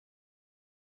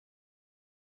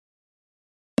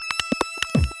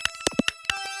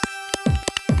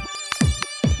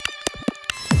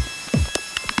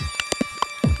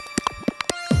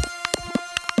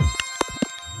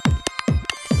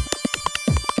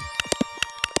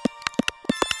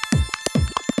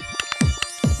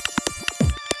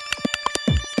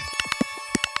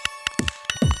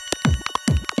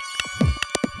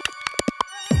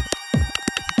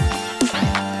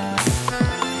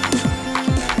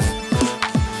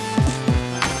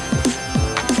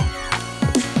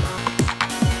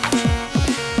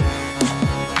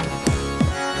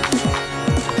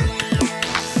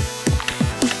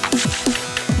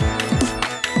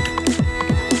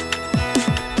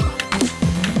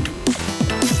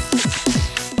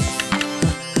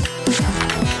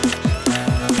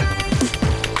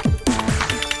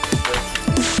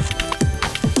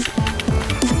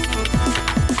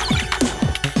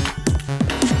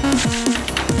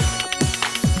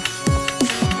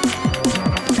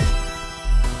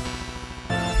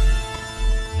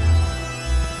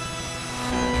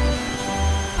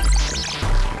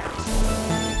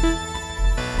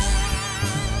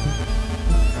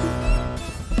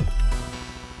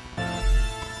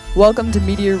Welcome to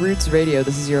Meteor Roots Radio.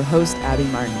 This is your host, Abby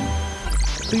Martin.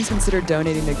 Please consider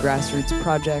donating to grassroots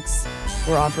projects.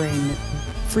 We're offering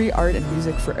free art and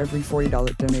music for every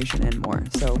 $40 donation and more.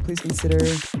 So please consider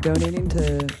donating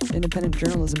to independent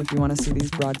journalism if you want to see these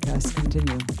broadcasts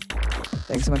continue.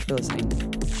 Thanks so much for listening.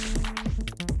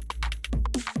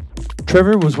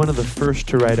 Trevor was one of the first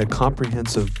to write a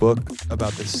comprehensive book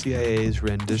about the CIA's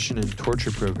rendition and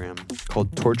torture program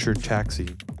called Torture Taxi.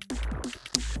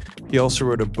 He also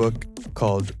wrote a book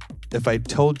called If I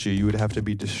Told You, You Would Have to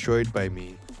Be Destroyed by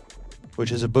Me,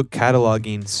 which is a book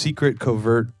cataloging secret,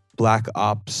 covert black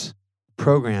ops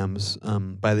programs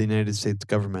by the United States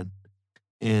government.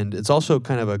 And it's also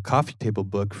kind of a coffee table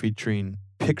book featuring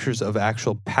pictures of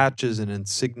actual patches and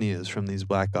insignias from these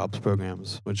black ops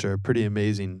programs, which are pretty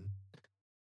amazing.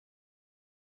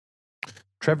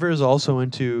 Trevor is also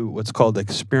into what's called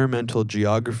experimental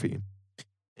geography.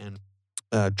 And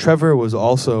Trevor was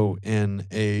also in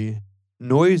a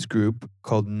noise group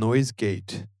called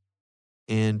Noisegate.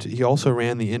 And he also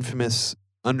ran the infamous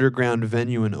underground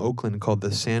venue in Oakland called the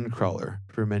Sandcrawler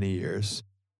for many years.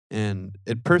 And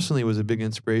it personally was a big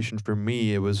inspiration for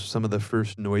me. It was some of the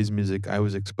first noise music I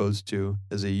was exposed to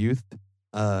as a youth.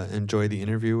 Enjoy the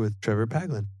interview with Trevor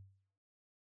Paglen.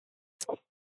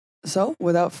 So,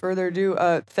 without further ado,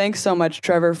 thanks so much,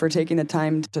 Trevor, for taking the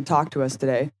time to talk to us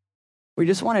today. We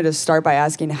just wanted to start by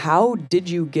asking, how did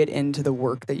you get into the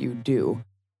work that you do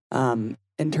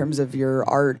in terms of your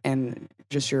art and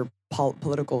just your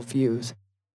political views?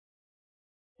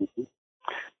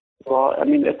 Well, I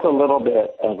mean, it's a little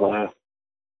bit of a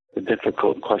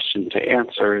difficult question to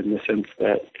answer in the sense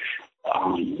that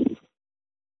on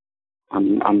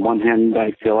one hand,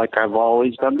 I feel like I've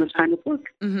always done this kind of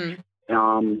work. Mm-hmm.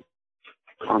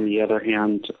 On the other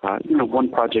hand,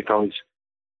 one project always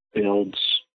builds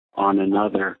on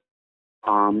another.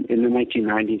 In the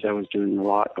 1990s, I was doing a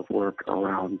lot of work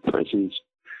around prisons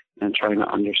and trying to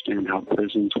understand how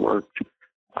prisons worked,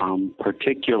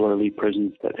 particularly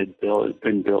prisons that had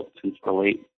been built since the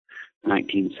late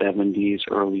 1970s,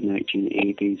 early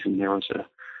 1980s, and there was a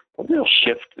real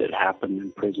shift that happened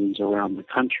in prisons around the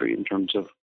country in terms of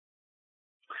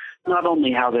not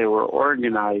only how they were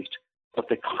organized, but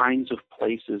the kinds of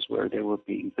places where they were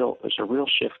being built. There's a real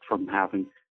shift from having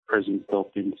prisons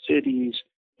built in cities,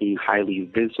 being highly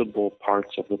visible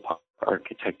parts of the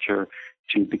architecture,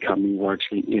 to becoming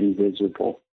largely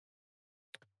invisible,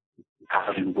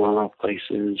 out in rural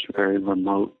places, very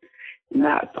remote. And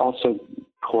that also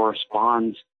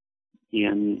corresponds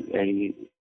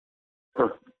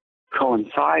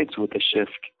coincides with the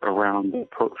shift around the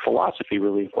philosophy,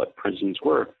 really, of what prisons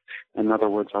were. In other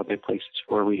words, are they places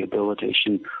for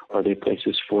rehabilitation? Are they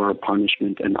places for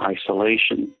punishment and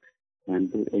isolation?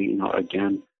 And,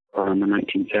 again, around the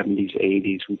 1970s,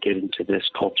 80s, we get into this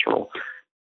cultural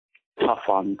tough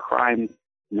on crime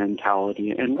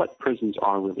mentality, and what prisons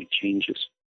are really changes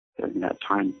during that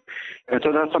time. And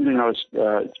so that's something I was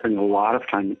spending a lot of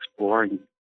time exploring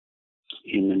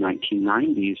in the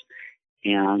 1990s.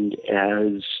 And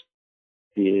as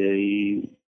the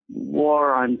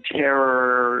war on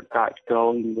terror got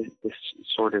going with this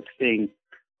sort of thing,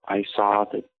 I saw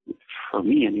that, for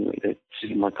me anyway, that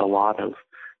seemed like a lot of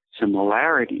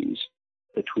similarities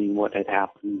between what had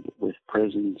happened with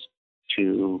prisons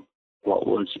to what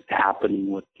was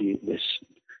happening with this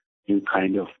new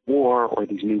kind of war or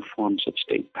these new forms of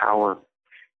state power.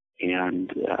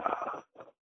 And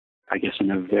I guess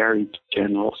in a very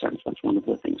general sense, that's one of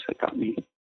the things that got me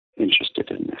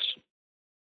interested in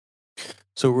this.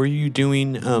 So were you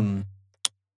doing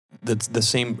the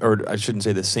same, or I shouldn't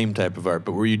say the same type of art,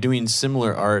 but were you doing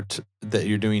similar art that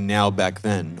you're doing now back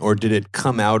then? Or did it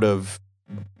come out of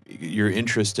your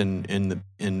interest in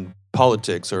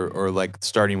politics or like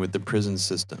starting with the prison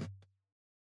system?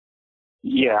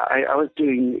 Yeah, I was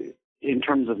doing, in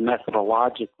terms of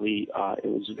methodologically, it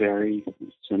was very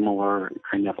similar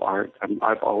kind of art.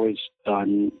 I've always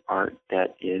done art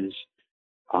that is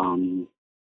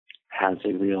has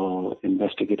a real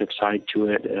investigative side to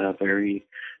it, very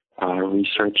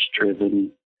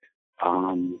research-driven,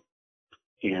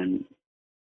 and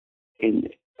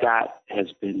that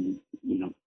has been,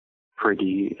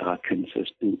 pretty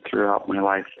consistent throughout my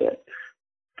life.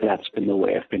 That's been the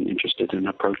way I've been interested in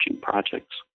approaching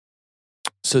projects.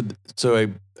 So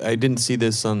I didn't see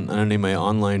this on any of my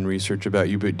online research about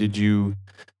you, but did you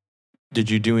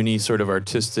do any sort of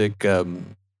artistic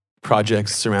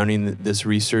projects surrounding this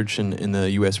research in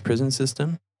the U.S. prison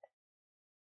system?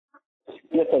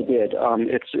 Yes, I did.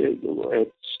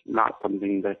 It's not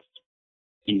something that's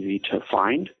easy to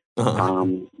find. Uh-huh.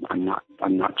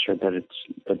 I'm not sure that it's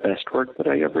the best work that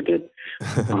I ever did.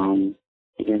 And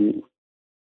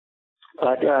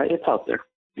But it's out there.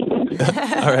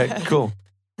 All right, cool.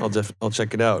 I'll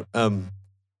check it out.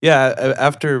 Yeah,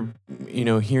 after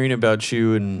hearing about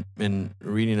you and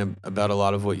reading about a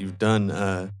lot of what you've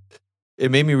done,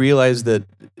 it made me realize that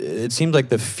it seems like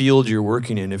the field you're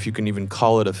working in, if you can even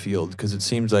call it a field, because it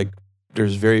seems like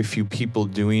there's very few people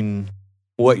doing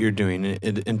what you're doing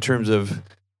in terms of.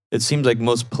 It seems like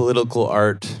most political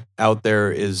art out there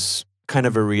is kind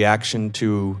of a reaction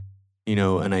to,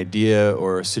 an idea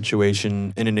or a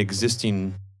situation in an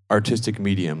existing artistic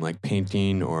medium like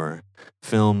painting or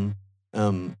film.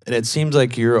 And it seems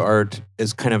like your art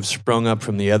is kind of sprung up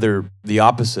from the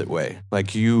opposite way.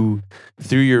 Like you,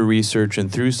 through your research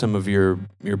and through some of your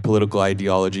political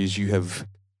ideologies, you have,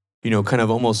 kind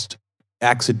of almost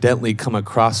accidentally come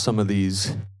across some of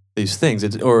these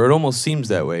things, or it almost seems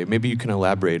that way. Maybe you can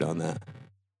elaborate on that.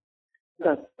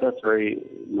 That's very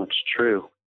much true.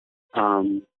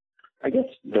 I guess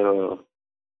the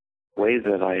way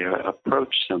that I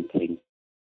approach something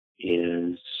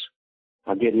is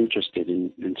I'll get interested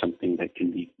in something that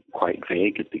can be quite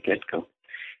vague at the get-go.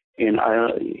 And I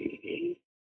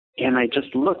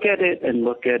just look at it and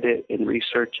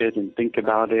research it and think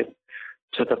about it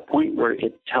to the point where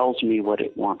it tells me what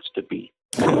it wants to be.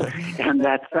 And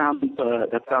that sounds a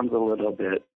little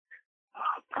bit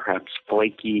perhaps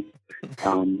flaky,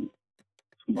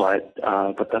 but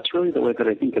that's really the way that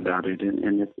I think about it,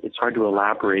 and it's hard to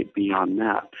elaborate beyond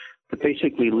that. But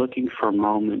basically, looking for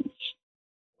moments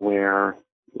where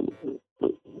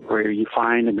you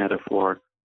find a metaphor,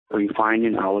 or you find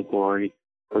an allegory,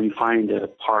 or you find a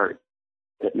part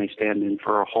that may stand in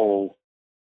for a whole,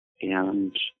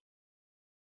 and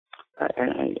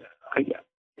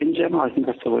in general, I think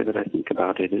that's the way that I think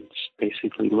about it. It's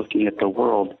basically looking at the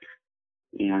world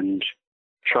and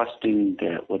trusting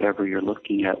that whatever you're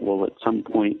looking at will at some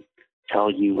point tell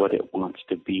you what it wants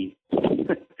to be.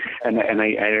 and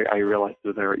I realize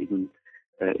that there are even,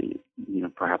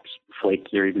 perhaps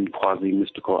flaky or even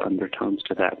quasi-mystical undertones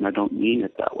to that, and I don't mean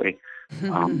it that way,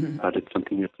 but it's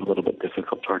something that's a little bit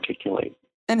difficult to articulate.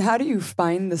 And how do you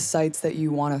find the sites that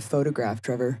you want to photograph,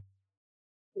 Trevor?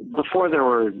 Before there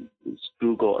were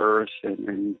Google Earth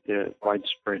and the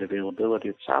widespread availability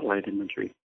of satellite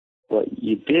imagery, what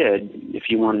you did, if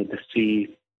you wanted to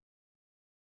see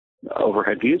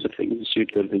overhead views of things,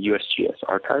 you'd go to the USGS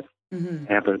archive. Mm-hmm.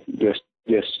 Have a US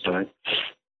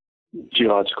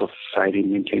Geological Society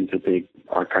maintains a big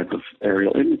archive of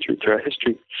aerial imagery throughout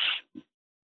history.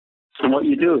 And what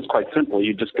you do is quite simple.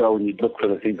 You just go and you look for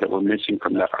the things that were missing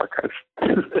from that archive.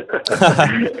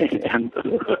 And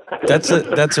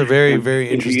that's a very, very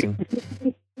interesting.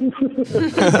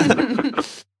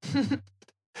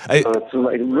 So it's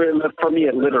like, for me,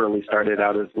 it literally started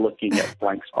out as looking at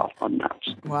blank spots on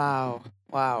maps. Wow.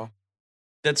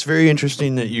 That's very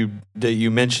interesting that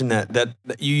you mentioned that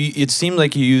you. It seemed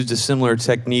like you used a similar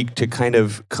technique to kind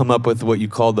of come up with what you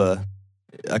called a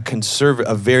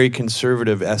very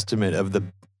conservative estimate of the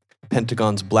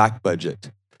Pentagon's black budget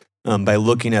by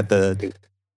looking at the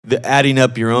adding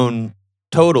up your own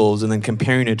totals and then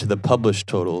comparing it to the published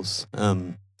totals.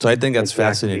 So I think that's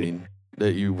fascinating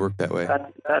that you work that way.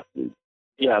 That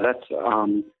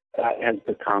has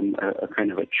become a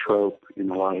kind of a trope in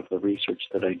a lot of the research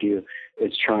that I do.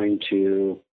 Is trying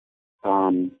to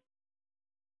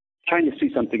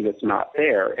see something that's not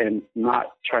there, and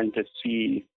not trying to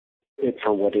see it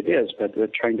for what it is, but they're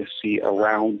trying to see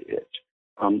around it,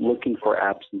 looking for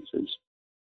absences.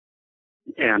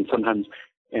 And sometimes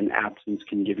an absence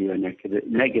can give you a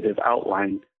negative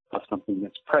outline of something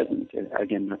that's present. And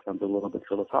again, that sounds a little bit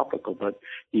philosophical, but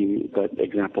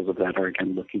examples of that are,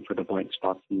 again, looking for the blank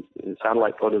spots in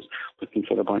satellite photos, looking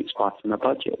for the blank spots in a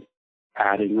budget,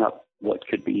 adding up what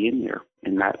could be in there,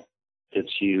 and that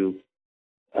gives you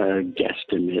a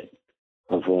guesstimate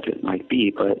of what it might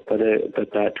be. But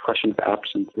that question of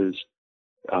absence is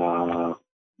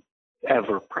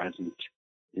ever present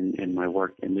in my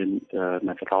work and in the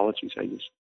methodologies I use.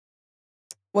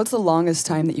 What's the longest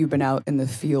time that you've been out in the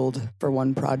field for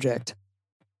one project?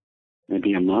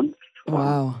 Maybe a month.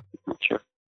 Wow. Not sure.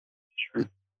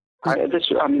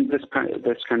 This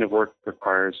kind of work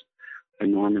requires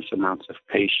enormous amounts of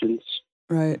patience.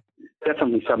 Right.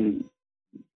 Definitely some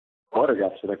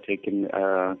photographs that I've taken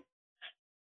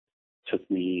took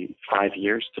me 5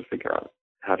 years to figure out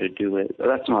how to do it.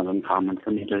 That's not uncommon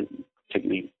for me to take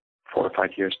me 4 or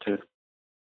 5 years to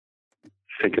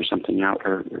figure something out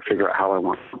or figure out how I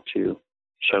want to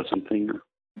show something or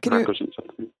represent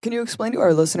something. Can you explain to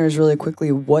our listeners really quickly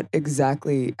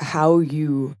how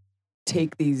you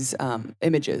take these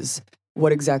images,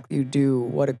 what exactly you do,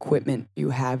 what equipment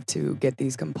you have to get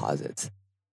these composites?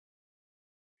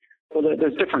 Well,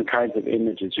 there's different kinds of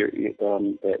images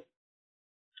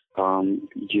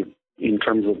in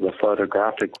terms of the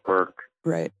photographic work.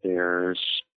 Right. There's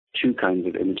two kinds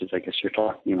of images, I guess you're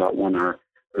talking about. One are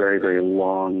very, very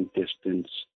long distance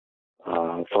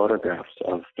photographs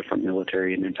of different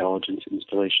military and intelligence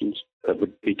installations that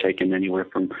would be taken anywhere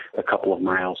from a couple of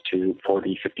miles to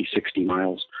 40, 50, 60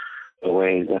 miles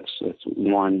away. That's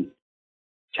one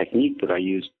technique that I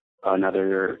use.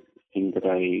 Another thing that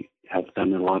I have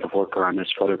done a lot of work on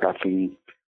is photographing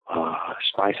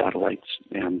spy satellites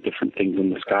and different things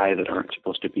in the sky that aren't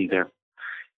supposed to be there.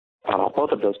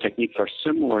 Both of those techniques are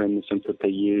similar in the sense that they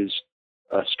use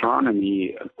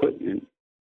astronomy equipment,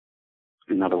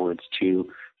 in other words,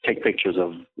 to take pictures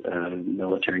of a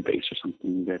military base or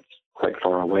something that's quite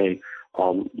far away.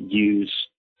 I'll use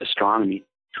astronomy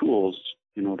tools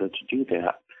in order to do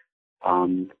that.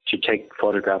 To take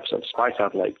photographs of spy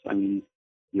satellites, I mean,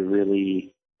 you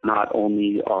really not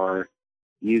only are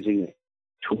using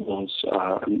tools,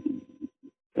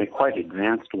 they're quite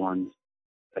advanced ones,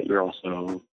 but you're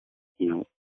also,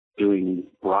 doing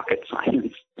rocket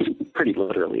science pretty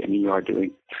literally. I mean, you are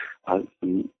doing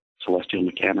some celestial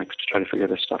mechanics to try to figure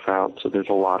this stuff out. So there's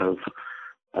a lot of,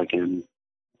 again,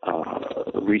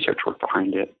 research work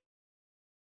behind it.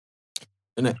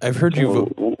 And I've heard you.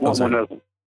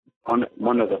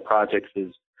 One of the projects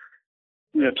is,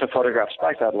 to photograph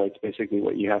spy satellites. Basically,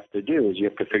 what you have to do is you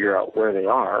have to figure out where they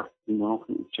are.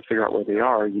 To figure out where they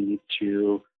are, you need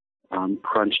to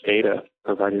crunch data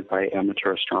provided by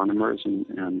amateur astronomers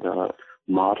and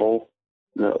model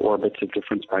the orbits of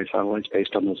different spy satellites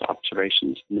based on those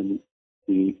observations. And then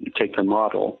you take the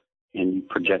model and you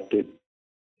project it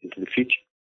into the future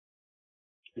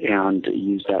and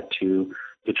use that to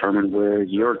determine where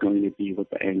you're going to be, what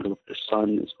the angle of the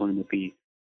sun is going to be,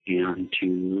 and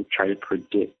to try to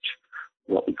predict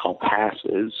what we call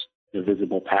passes, the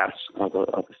visible pass of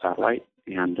a satellite.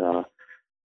 And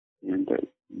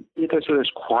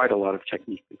there's quite a lot of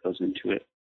technique that goes into it.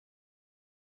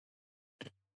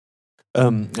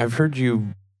 I've heard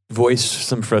you voice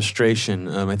some frustration.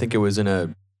 I think it was in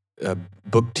a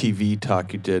book TV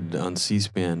talk you did on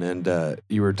C-SPAN, and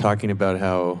you were talking about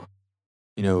how,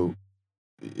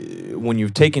 when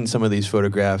you've taken some of these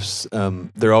photographs,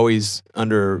 they're always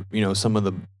under, some of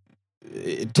the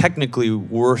technically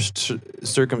worst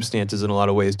circumstances in a lot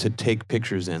of ways to take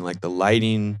pictures in. Like the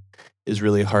lighting is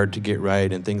really hard to get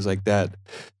right and things like that.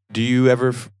 Do you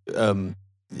ever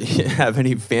have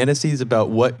any fantasies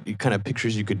about what kind of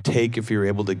pictures you could take if you were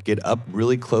able to get up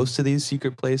really close to these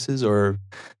secret places, or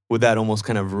would that almost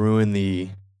kind of ruin the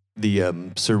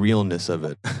surrealness of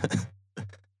it?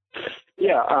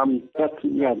 That's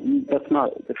not,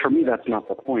 for me, that's not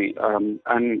the point. I'm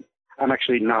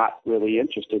actually not really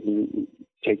interested in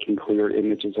taking clear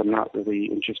images. I'm not really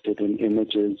interested in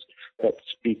images that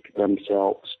speak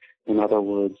themselves. In other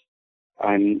words,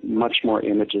 I'm much more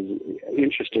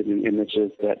interested in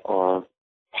images that are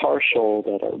partial,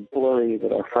 that are blurry,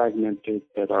 that are fragmented,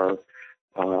 that are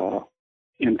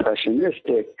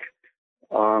impressionistic.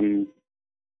 To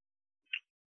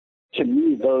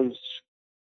me, those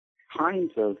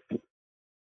kinds of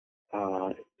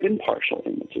impartial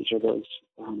images, or those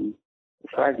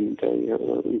fragmentary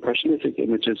or impressionistic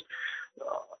images,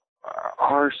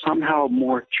 are somehow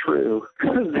more true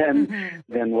than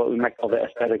what we might call the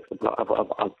aesthetics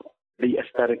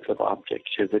of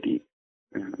objectivity.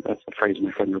 That's a phrase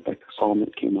my friend Rebecca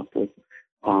Solnit came up with.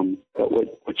 But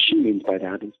what she means by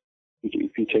that is,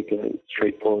 if you take a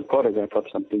straightforward photograph of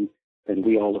something, then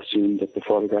we all assume that the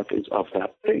photograph is of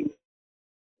that thing.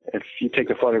 If you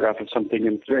take a photograph of something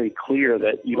and it's very clear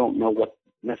that you don't know what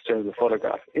necessarily the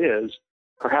photograph is,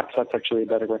 perhaps that's actually a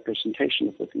better representation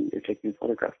of the thing you're taking a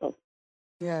photograph of.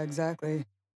 Yeah, exactly.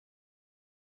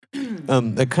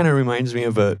 That kind of reminds me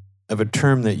of a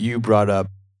term that you brought up,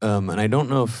 and I don't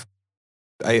know if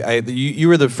you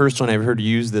were the first one I've heard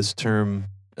use this term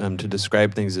to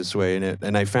describe things this way,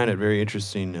 and I found it very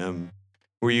interesting.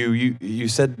 Where you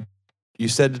said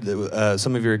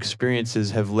some of your experiences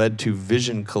have led to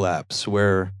vision collapse,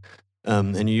 where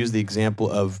and you use the example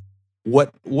of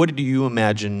what do you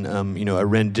imagine a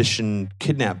rendition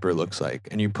kidnapper looks like,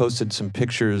 and you posted some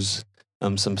pictures,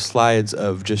 some slides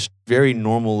of just very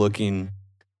normal looking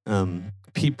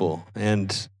people,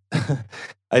 and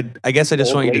I guess I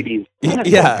just want you to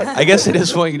I guess I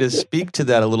just want you to speak to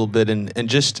that a little bit, and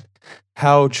just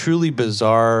how truly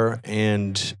bizarre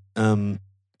and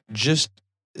just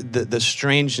the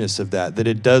strangeness of that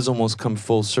it does almost come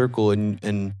full circle,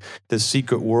 and the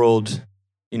secret world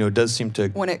does seem to,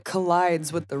 when it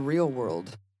collides with the real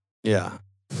world. Yeah.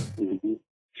 Mm-hmm.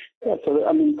 Yeah, so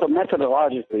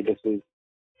methodologically, this is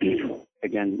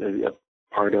again, a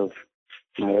part of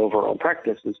my overall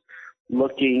practice is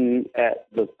looking at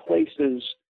the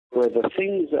places where the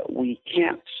things that we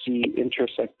can't see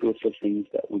intersect with the things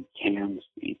that we can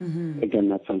see. Mm-hmm. Again,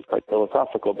 that sounds quite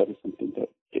philosophical, but it's something that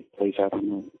it plays out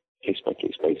on a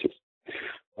case-by-case basis.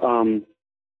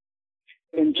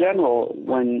 In general,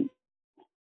 when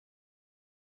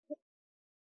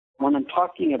I'm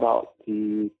talking about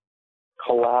the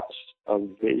collapse of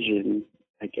vision,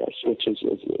 I guess, which is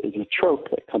a trope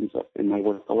that comes up in my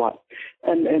work a lot.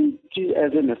 And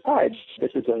as an aside,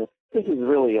 this is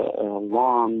really a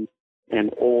long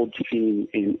and old theme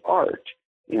in art,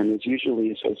 and is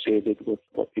usually associated with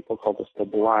what people call the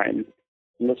sublime.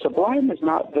 And the sublime is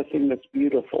not the thing that's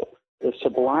beautiful. The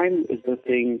sublime is the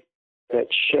thing that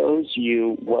shows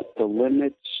you what the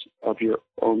limits of your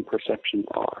own perception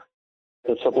are.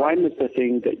 The sublime is the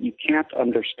thing that you can't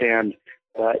understand,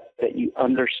 but that you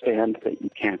understand that you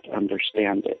can't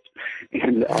understand it.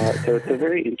 And so it's a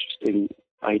very interesting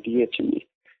idea to me.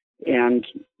 And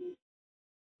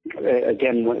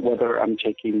again, whether I'm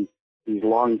taking these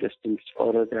long-distance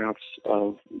photographs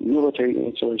of military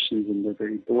installations and they're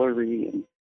very blurry and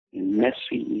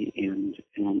messy and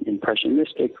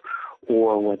impressionistic,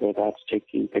 or whether that's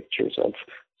taking pictures of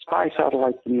spy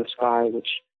satellites in the sky,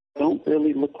 which don't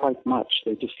really look like much.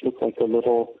 They just look like a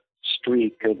little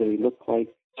streak, or they look like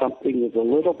something is a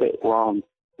little bit wrong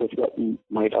with what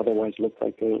might otherwise look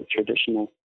like a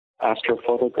traditional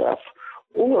astrophotograph,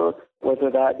 or whether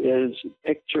that is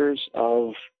pictures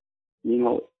of,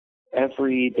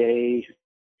 everyday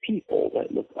people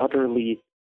that look utterly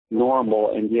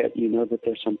normal, and yet you know that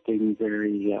there's something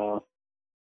very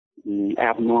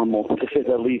abnormal, to say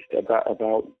the least,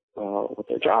 about what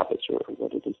their job is or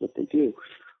what it is that they do.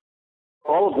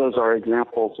 All of those are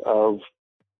examples of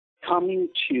coming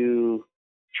to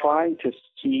try to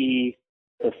see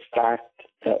the fact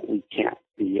that we can't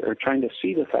see, or trying to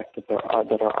see the fact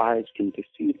that our eyes can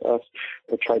deceive us,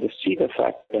 or try to see the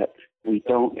fact that we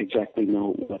don't exactly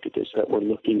know what it is that we're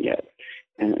looking at.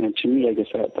 And to me, I guess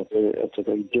that's a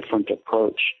very different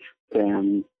approach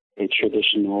than a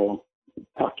traditional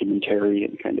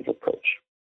documentarian kind of approach.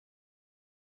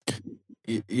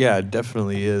 Yeah, it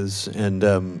definitely is. And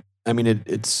I mean,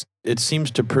 it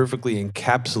seems to perfectly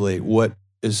encapsulate what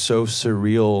is so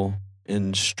surreal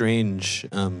and strange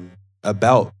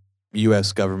about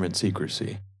U.S. government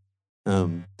secrecy.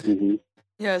 Mm-hmm.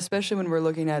 Yeah, especially when we're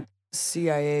looking at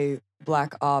CIA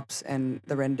Black Ops and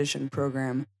the rendition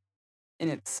program in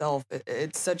itself.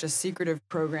 It's such a secretive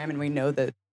program, and we know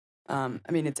that,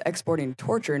 it's exporting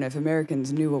torture, and if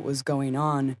Americans knew what was going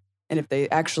on, and if they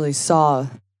actually saw,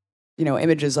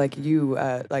 images like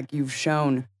you've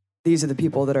shown, these are the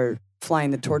people that are flying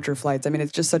the torture flights. I mean,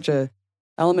 it's just such a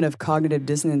element of cognitive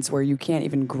dissonance where you can't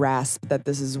even grasp that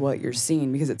this is what you're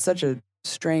seeing, because it's such a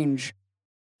strange,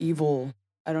 evil,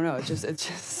 I don't know, it's just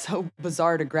so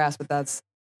bizarre to grasp that that's,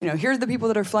 here's the people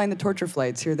that are flying the torture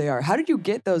flights, here they are. How did you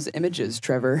get those images,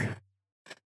 Trevor?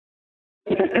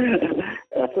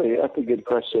 That's a good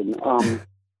question.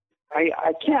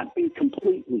 I can't be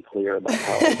completely clear about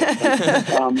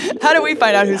how. How do we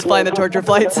find out who's flying the torture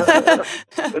flights?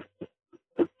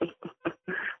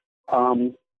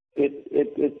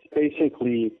 It's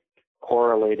basically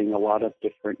correlating a lot of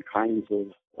different kinds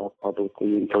of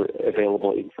publicly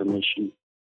available information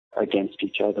against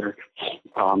each other,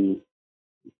 and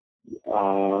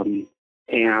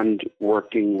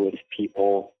working with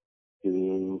people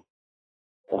who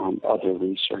other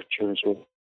researchers with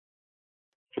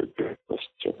or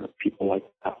people like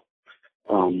that.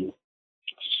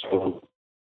 So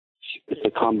it's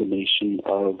a combination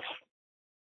of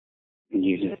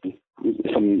using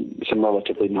some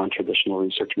relatively non-traditional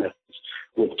research methods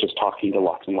with just talking to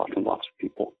lots and lots and lots of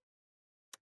people.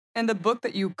 And the book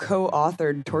that you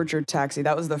co-authored, Torture Taxi,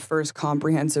 that was the first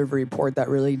comprehensive report that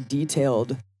really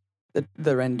detailed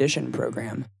the rendition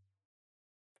program.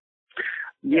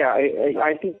 Yeah,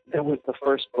 I think that was the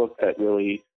first book that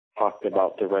really talked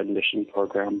about the rendition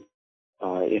program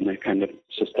in a kind of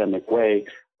systemic way.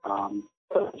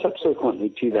 But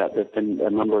subsequently to that, there's been a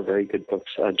number of very good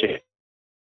books. Jay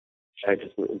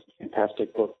was a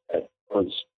fantastic book that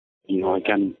was,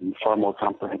 again, far more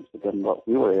comprehensive than what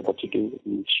we were able to do.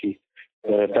 And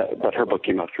but her book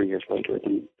came out 3 years later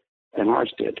than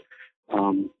ours did.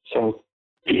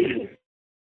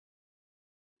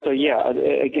 So yeah,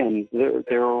 again, there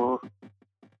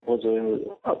was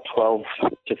about 12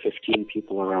 to 15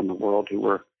 people around the world who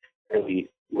were really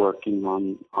working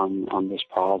on this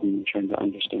problem and trying to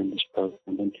understand this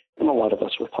program. And a lot of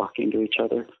us were talking to each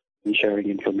other and sharing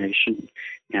information.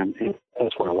 And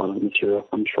that's where a lot of the material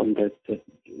comes from that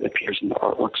appears in the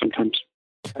artwork sometimes.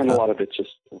 And a lot of it's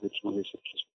just original research,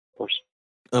 of course.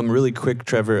 Really quick,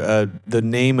 Trevor, the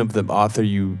name of the author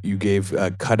you gave,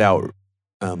 Cutout,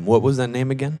 what was that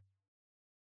name again?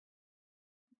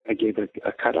 I gave a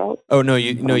cutout. Oh, no,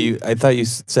 I thought you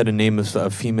said a name of a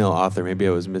female author. Maybe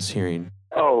I was mishearing.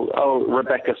 Oh,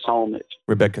 Rebecca Solnit.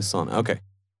 Rebecca Solnit, okay.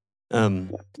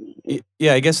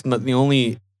 Yeah, I guess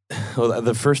the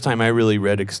first time I really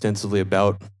read extensively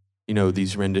about,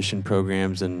 these rendition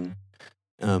programs and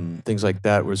things like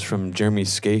that was from Jeremy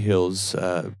Scahill's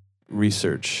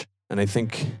research. And I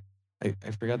think, I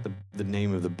forgot the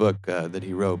name of the book that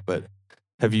he wrote, but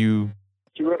have you...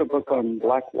 He wrote a book on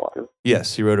Blackwater.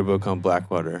 Yes, he wrote a book on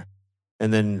Blackwater.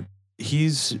 And then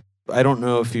I don't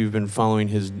know if you've been following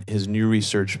his new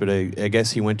research, but I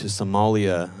guess he went to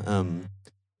Somalia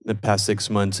the past 6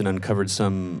 months and uncovered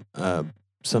some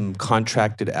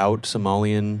contracted out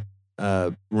Somalian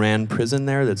ran prison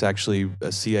there that's actually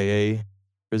a CIA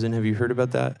prison. Have you heard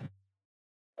about that?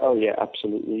 Oh yeah,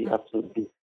 absolutely.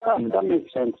 That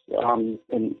makes sense.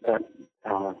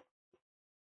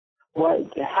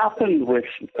 What happened with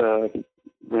the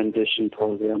rendition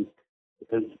program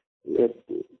is it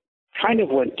kind of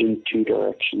went in two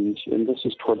directions, and this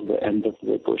is towards the end of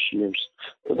the Bush years.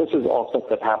 So this is all stuff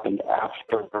that happened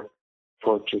after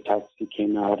Torture Taxi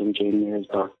came out and Jane Eyre's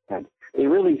Dark Side. They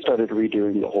really started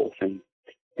redoing the whole thing.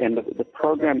 And the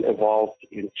program evolved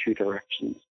in two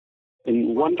directions.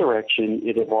 In one direction,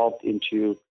 it evolved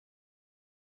into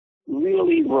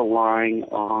really relying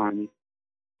on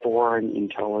foreign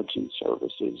intelligence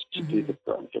services to do the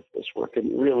brunt of this work.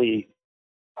 And really,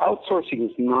 outsourcing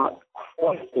is not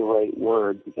quite the right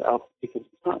word because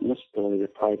it's not necessarily the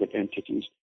private entities.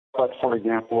 But, for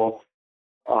example,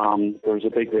 there was a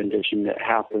big rendition that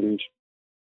happened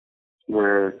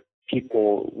where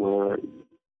people were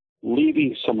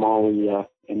leaving Somalia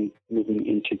and moving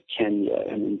into Kenya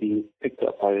and then being picked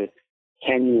up by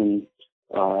Kenyan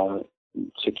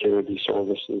security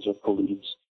services or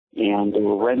police, and they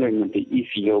were rendering them to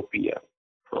Ethiopia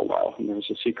for a while. And there was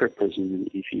a secret prison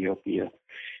in Ethiopia.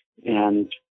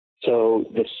 And so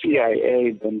the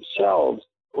CIA themselves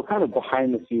were kind of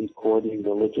behind the scenes coordinating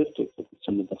the logistics of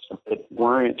some of the stuff, that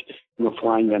weren't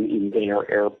flying them in their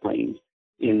airplanes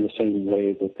in the same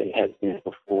way that they had been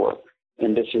before.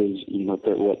 And this is, what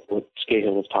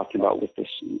Scahill was talking about with this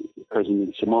prison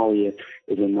in Somalia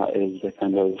is the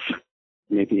kind of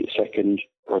maybe second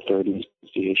or third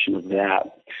instantiation of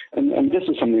that. And this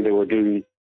is something they were doing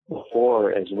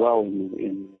before as well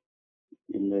in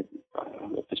the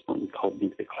at this point we call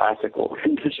it the classical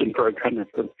rendition program.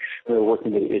 They were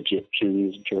working with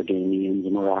Egyptians, Jordanians,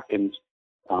 and Moroccans,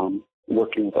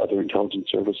 working with other intelligence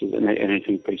services. And I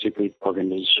think basically the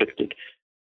program has shifted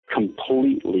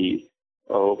completely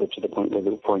over to the point where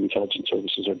the foreign intelligence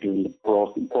services are doing the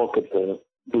bulk of the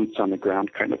boots on the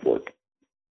ground kind of work.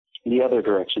 The other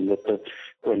direction that the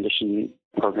rendition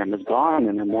program has gone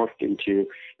and morphed into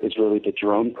is really the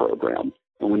drone program.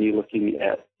 And when you're looking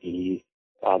at the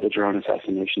drone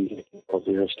assassinations of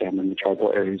Waziristan and the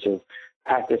tribal areas of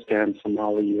Pakistan,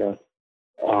 Somalia,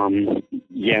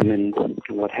 Yemen, and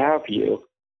what have you,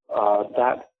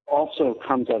 that also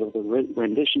comes out of the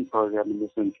rendition program in the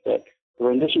sense that the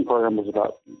rendition program was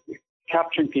about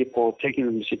capturing people, taking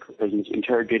them to secret prisons,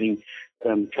 interrogating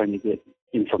them, trying to get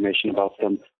information about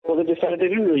them. Well, they decided they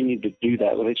didn't really need to do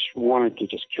that. They just wanted to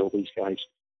just kill these guys.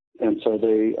 And so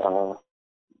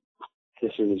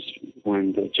this is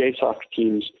when the JSOC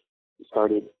teams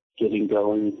started getting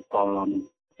going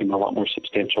in a lot more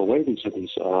substantial way. These are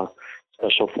these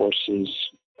special forces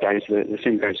guys, the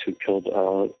same guys who killed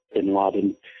bin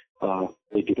Laden.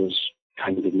 They do those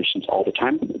kind of missions all the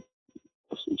time.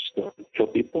 Just kill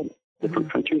people,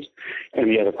 different countries. And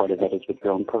the other part of that is the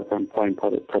drone program, flying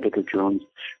Predator drones,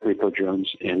 Reaper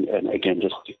drones, and again,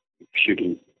 just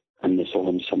shooting a missile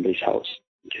in somebody's house,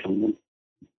 killing them.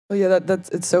 Well, yeah,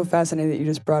 it's so fascinating that you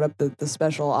just brought up the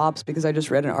special ops, because I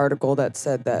just read an article that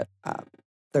said that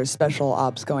there's special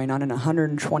ops going on in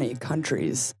 120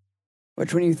 countries,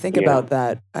 which when you think about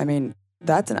that, I mean,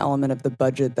 that's an element of the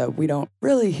budget that we don't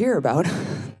really hear about,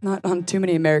 not on too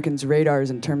many Americans' radars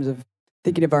in terms of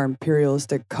thinking of our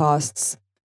imperialistic costs,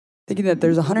 thinking that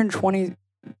there's 120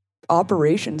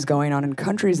 operations going on in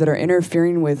countries that are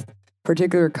interfering with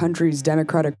particular countries'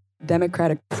 democratic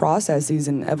processes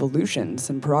and evolutions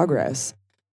and progress.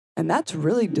 And that's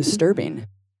really disturbing.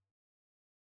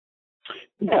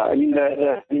 Yeah, I mean,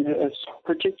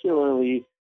 particularly,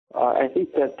 I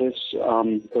think that this,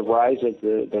 the rise of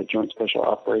the Joint Special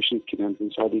Operations Command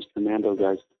and all these commando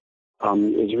guys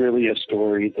is really a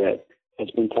story that has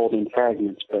been told in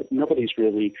fragments, but nobody's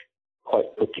really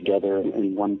quite put together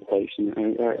in one place. And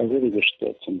I really wish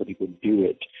that somebody would do do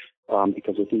it,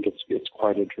 because I think it's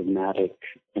quite a dramatic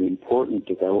and important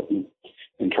development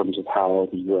in terms of how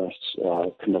the U.S.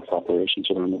 Conducts operations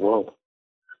around the world.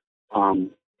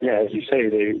 As you say,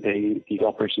 these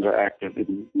operations are active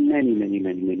in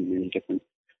many different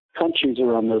countries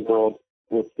around the world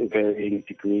with varying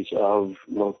degrees of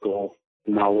local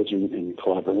knowledge and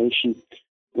collaboration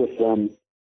with them.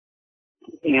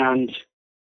 And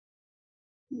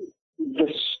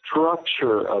the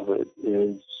structure of it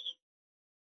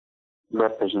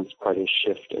represents quite a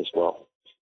shift as well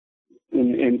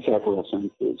in several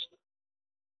senses.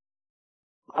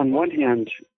 On one hand,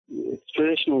 it's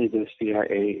traditionally the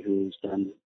CIA who's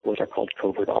done what are called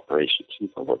covert operations.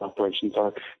 And covert operations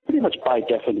are pretty much by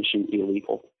definition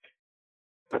illegal.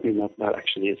 I mean, that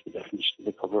actually is the definition of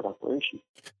a covert operation.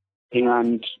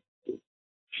 And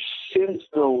since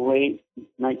the late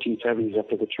 1970s,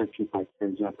 after the Churchill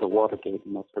crisis, after Watergate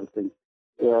and that sort of thing,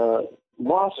 the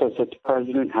law says that the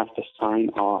president has to sign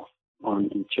off on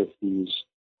each of these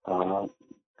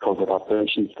covert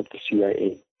operations that the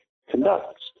CIA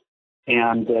conducts,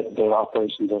 and that the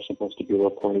operations are supposed to be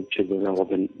reported to the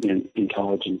relevant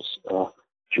intelligence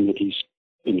committees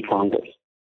in Congress.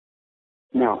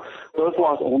 Now, those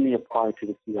laws only apply to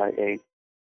the CIA,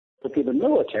 but to the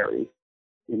military,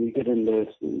 when you get into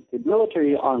the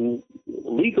military,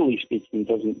 legally speaking,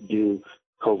 doesn't do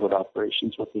covert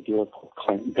operations. What they do are called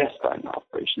clandestine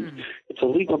operations. It's a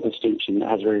legal distinction that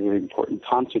has very, very important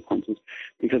consequences,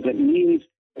 because it means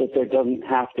that there doesn't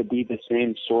have to be the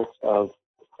same sorts of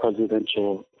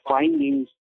presidential findings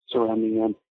surrounding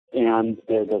them, and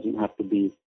there doesn't have to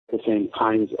be the same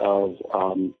kinds of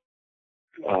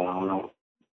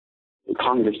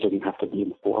Congress doesn't have to be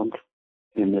informed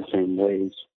in the same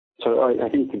ways. So I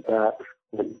think that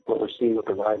what we're seeing with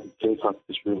the rise of JSOC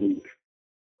is really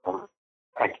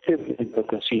activity that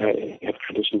the CIA have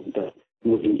traditionally done,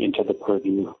 moving into the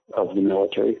purview of the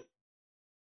military.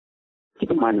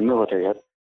 Keep in mind, the military has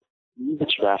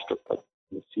much vaster, but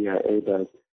the CIA does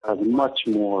have much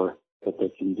more that they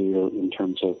can do in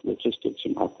terms of logistics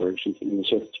and operations, and it's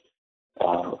just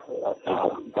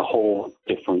a whole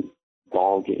different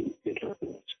ballgame in terms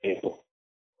of scale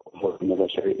of what the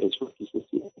military is versus the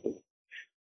CIA.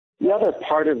 The other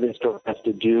part of this has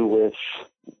to do with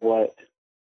what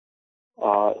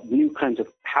new kinds of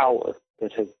power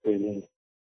that have been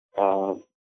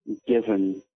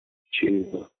given to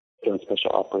the Joint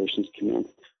Special Operations Command.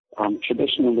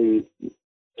 Traditionally,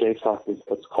 JSOC is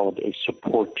what's called a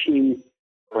supporting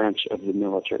branch of the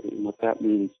military. And what that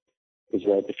means is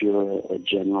that if you're a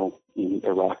general in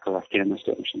Iraq or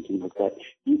Afghanistan or something like that,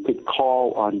 you could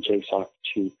call on JSOC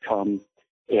to come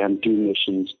and do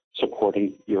missions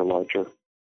supporting your larger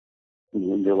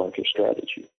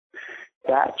strategy.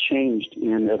 That changed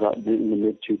in the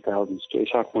mid-2000s.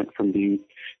 JSOC went from being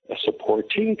a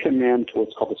supporting command to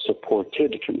what's called a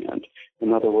supported command.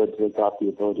 In other words, they got the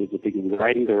ability to begin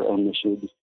writing their own missions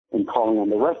and calling on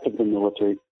the rest of the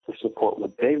military to support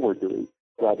what they were doing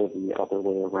rather than the other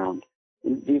way around.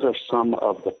 And these are some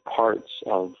of the parts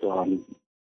of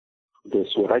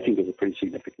this, what I think is a pretty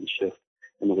significant shift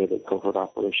in the way that covert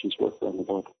operations work around the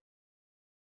world.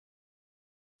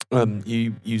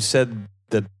 You said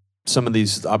that some of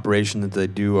these operations that they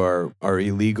do are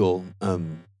illegal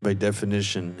by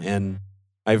definition, and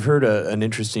I've heard an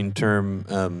interesting term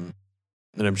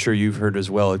that I'm sure you've heard as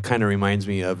well. It kind of reminds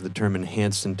me of the term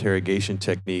enhanced interrogation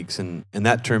techniques, and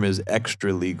that term is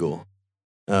extra legal.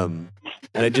 And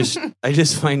I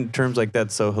just find terms like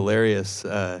that so hilarious.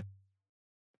 I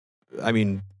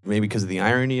mean, maybe because of the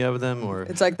irony of them, or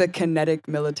it's like the kinetic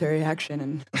military action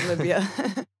in Libya.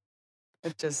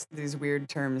 It's just these weird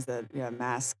terms that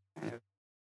mask kind of.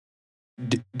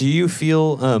 Do you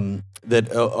feel that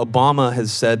Obama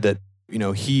has said that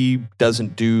he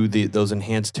doesn't do those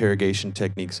enhanced interrogation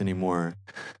techniques anymore,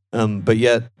 but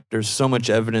yet there's so much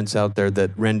evidence out there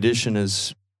that rendition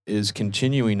is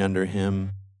continuing under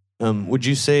him? Would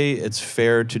you say it's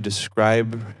fair to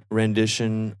describe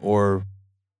rendition, or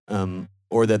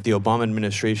that the Obama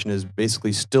administration is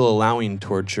basically still allowing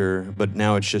torture, but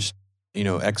now it's just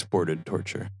exported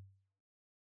torture?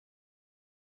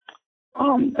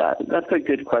 That's a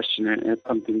good question, and it's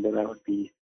something that I would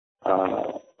be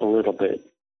a little bit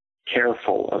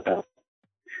careful about.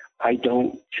 I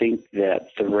don't think that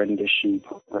the rendition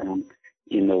program,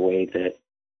 in the way that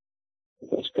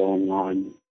was going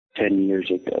on 10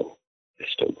 years ago, is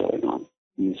still going on,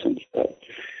 in the sense that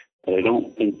I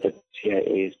don't think that the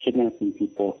CIA is kidnapping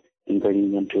people and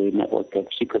bringing them to a network of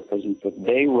secret prisons that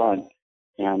they run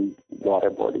and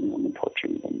waterboarding them and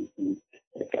torturing them and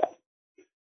like that.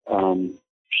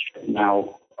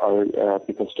 Now, are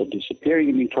people still disappearing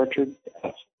and being tortured?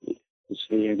 Absolutely.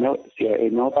 CIA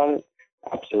know about it?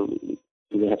 Absolutely.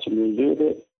 Do they have something to do with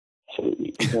it?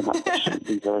 Absolutely. These are not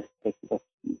questions. That's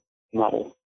not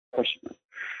a question.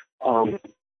 On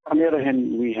the other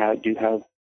hand, we do have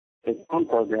a phone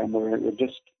program where we're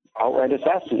just outright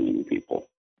assassinating people.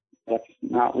 That's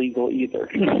not legal either.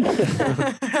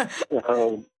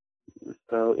 So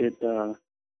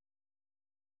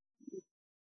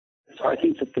I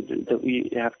think that we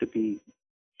have to be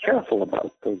careful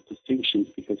about those distinctions,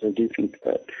 because I do think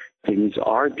that things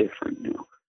are different now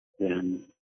than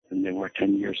they were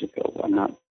 10 years ago. I'm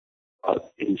not,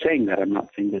 in saying that, I'm not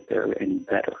saying that they're any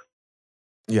better.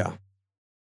 Yeah.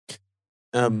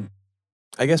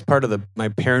 I guess part of my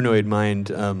paranoid mind,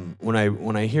 when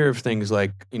I hear of things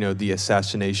like, the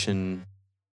assassination,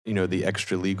 the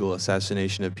extra legal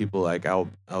assassination of people like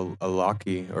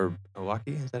al-Awlaki, or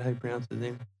Awlaki, is that how you pronounce his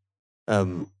name?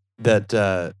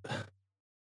 That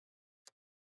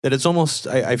it's almost,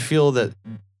 I feel that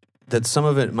some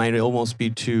of it might almost be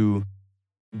to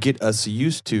get us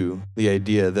used to the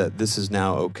idea that this is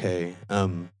now okay.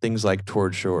 Things like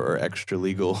torture or extra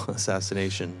legal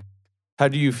assassination. How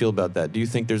do you feel about that? Do you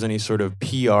think there's any sort of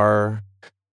PR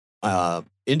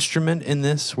instrument in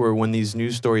this, where when these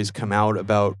news stories come out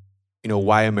about,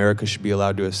 why America should be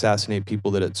allowed to assassinate people,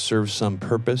 that it serves some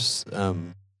purpose?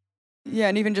 Yeah,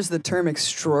 and even just the term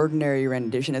extraordinary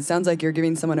rendition, it sounds like you're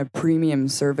giving someone a premium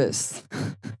service.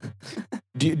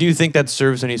 Do you think that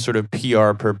serves any sort of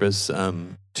PR purpose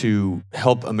to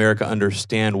help America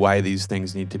understand why these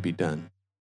things need to be done?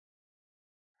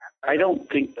 I don't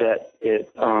think that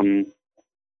it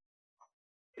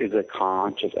is a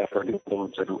conscious effort. In other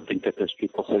words, I don't think that there's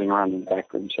people sitting around in the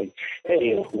back room saying,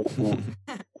 "Hey, let's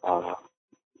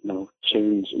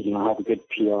change, have a good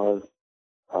PR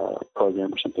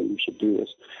program or something. We should do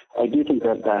this." I do think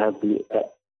that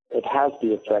it has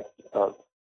the effect of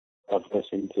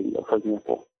listening to. For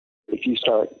example, if you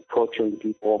start torturing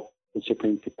people,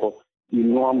 disciplining people, you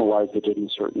normalize it in a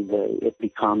certain way. It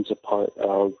becomes a part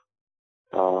of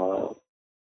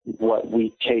what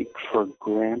we take for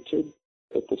granted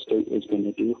that the state is going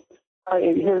to do.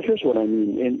 Here's what I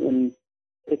mean. And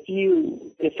if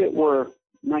it were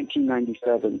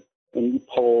 1997 and you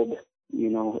polled,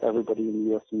 everybody in the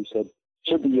U.S. and you said,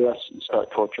 should the U.S.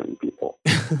 start torturing people?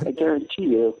 I guarantee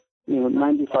you,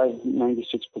 95,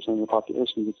 96% of the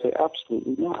population would say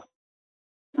absolutely not.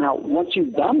 Now, once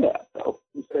you've done that, though,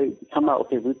 you say, come out,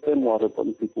 okay, we've been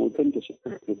waterboarding people, we've been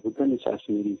disappearing people, we've been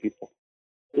assassinating people.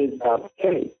 Is that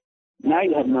okay? Now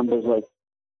you have numbers like,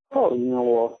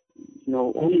 only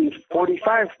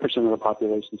 45% of the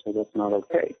population say that's not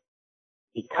okay,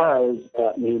 because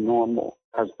that new normal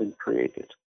has been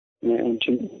created. And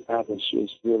to me, that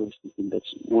is really something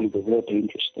that's one of the real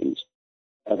dangerous things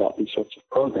about these sorts of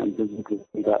programs, is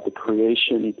that the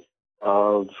creation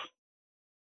of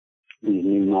these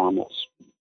new normals,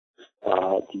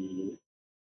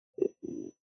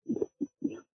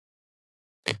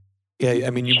 Yeah,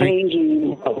 I mean,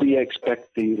 changing how we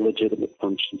expect the legitimate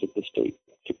functions of the state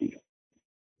to be.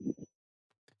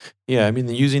 Yeah, I mean,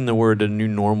 using the word "a new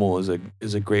normal" is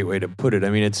a great way to put it.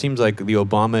 I mean, it seems like the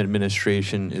Obama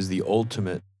administration is the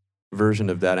ultimate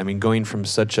version of that. I mean, going from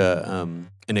such an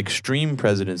extreme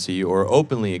presidency, or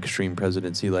openly extreme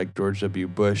presidency, like George W.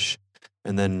 Bush,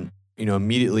 and then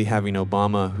immediately having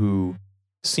Obama, who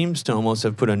seems to almost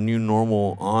have put a new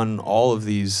normal on all of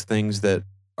these things that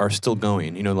are still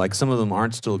going. Like some of them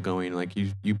aren't still going, like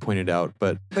you pointed out,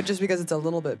 but just because it's a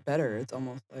little bit better, it's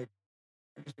almost like,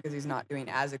 just because he's not doing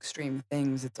as extreme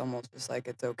things, it's almost just like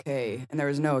it's okay. And there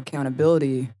was no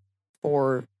accountability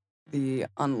for the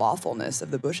unlawfulness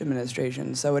of the Bush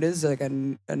administration. So it is like a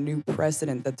new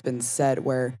precedent that's been set,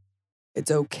 where it's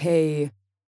okay.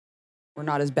 We're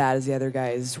not as bad as the other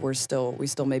guys. We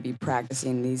still may be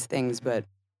practicing these things, but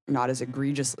not as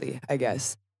egregiously, I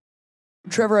guess.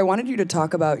 Trevor, I wanted you to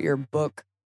talk about your book.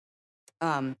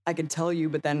 I could tell you,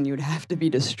 but then you'd have to be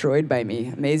destroyed by me.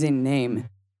 Amazing name.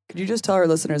 Could you just tell our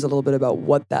listeners a little bit about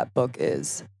what that book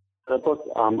is? The book,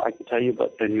 I could tell you,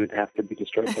 but then you would have to be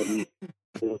destroyed by me.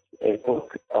 It's a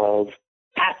book of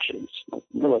patches,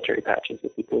 military patches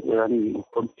that people wear on a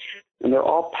uniform. And they're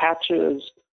all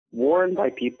patches worn by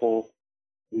people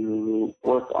who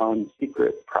work on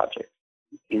secret projects.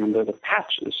 And they're the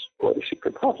patches for the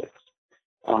secret projects.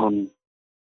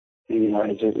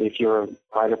 If you're a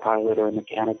fighter pilot or a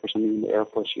mechanic or something in the Air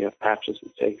Force, you have patches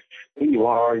that say who you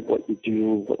are, what you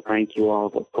do, what rank you are,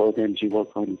 what programs you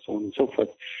work on, and so on and so forth.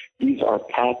 These are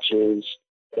patches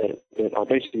that are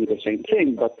basically the same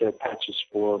thing, but they're patches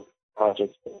for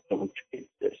projects that don't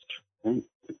exist, right?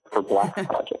 For black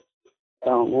projects.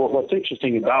 What's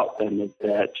interesting about them is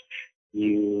that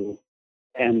you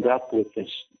end up with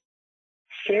this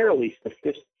fairly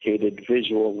sophisticated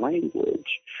visual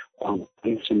language and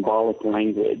symbolic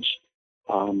language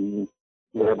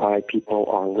whereby people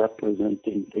are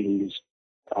representing things,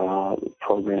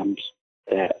 programs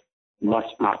that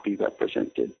must not be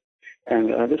represented. And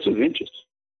this was interesting.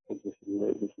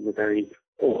 This is a very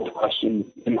old question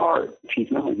in art,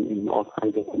 in all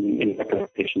kinds of, in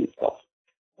representation itself.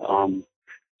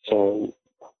 So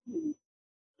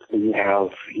you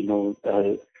have,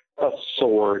 a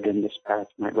sword in this patch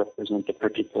might represent a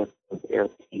particular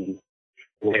airplane.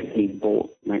 A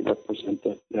bolt might represent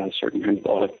a certain kind of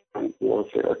electronic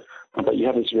warfare. But you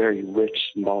have this very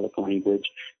rich symbolic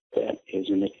language that is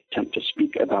an attempt to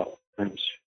speak about things,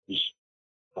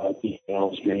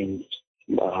 details, names,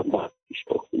 not be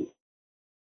spoken.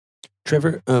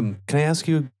 Trevor, can I ask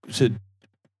you to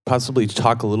possibly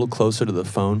talk a little closer to the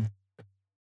phone?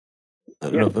 I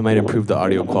don't know if it might improve the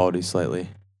audio quality slightly.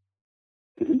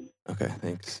 Okay,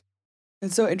 thanks.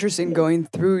 It's so interesting going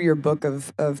through your book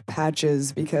of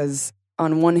patches, because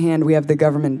on one hand, we have the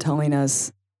government telling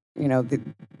us,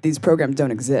 these programs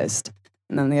don't exist.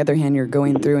 And on the other hand, you're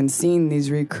going through and seeing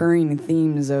these recurring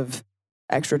themes of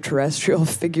extraterrestrial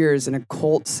figures and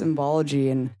occult symbology.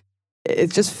 And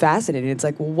it's just fascinating. It's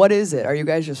like, well, what is it? Are you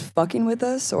guys just fucking with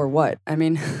us or what? I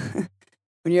mean,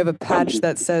 when you have a patch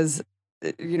that says,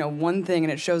 one thing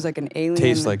and it shows like an alien.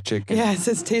 Tastes like chicken. Yeah, it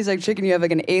says tastes like chicken. You have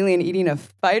like an alien eating a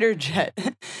fighter jet.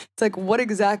 It's like, what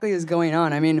exactly is going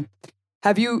on? I mean,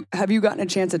 have you gotten a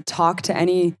chance to talk to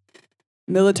any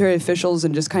military officials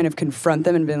and just kind of confront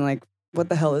them and been like, what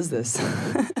the hell is this?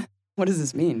 What does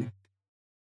this mean?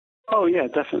 Oh, yeah,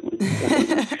 definitely.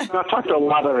 I've talked to a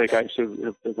lot of the guys who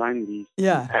have designed these.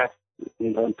 Yeah. Patches,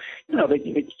 and,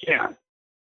 they can't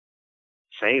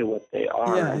say what they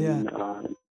are. Yeah.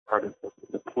 Part of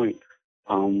the point.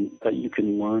 But you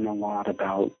can learn a lot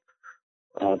about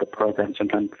the program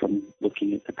sometimes from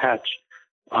looking at the patch.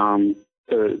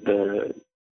 The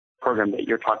program that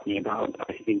you're talking about,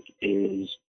 I think,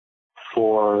 is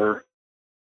for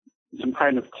some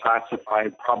kind of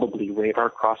classified, probably radar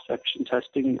cross-section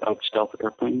testing of stealth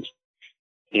airplanes.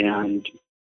 And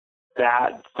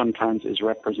that sometimes is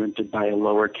represented by a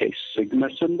lowercase sigma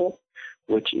symbol,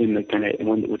 which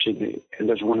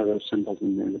there's one of those symbols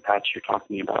in the patch you're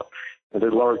talking about. The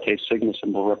lowercase sigma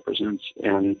symbol represents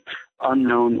an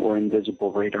unknown or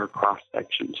invisible radar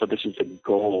cross-section. So this is the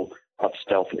goal of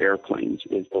stealth airplanes,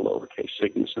 is the lowercase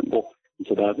sigma symbol. And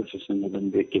so that is a symbol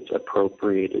that gets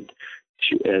appropriated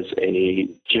as a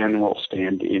general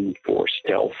stand-in for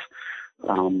stealth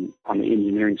on the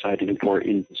engineering side and for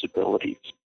invisibility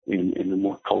in a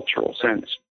more cultural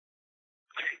sense.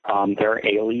 There are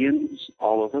aliens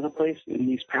all over the place in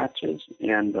these patches,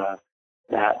 and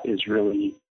that is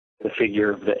really the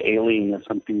figure of the alien is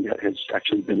something that has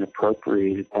actually been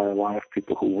appropriated by a lot of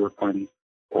people who work on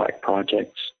black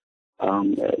projects.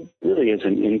 It really is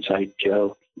an inside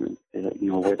joke,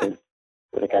 where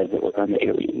the guys that work on the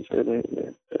aliens or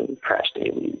the crashed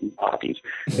alien bodies,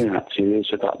 they're not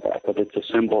serious about that, but it's a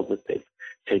symbol that they've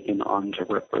taken on to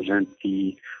represent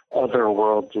the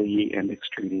otherworldly and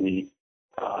extremely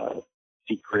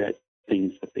secret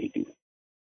things that they do.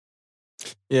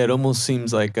 Yeah, it almost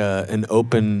seems like an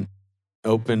open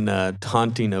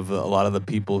taunting of a lot of the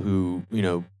people who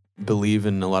believe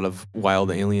in a lot of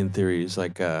wild alien theories.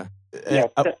 Like,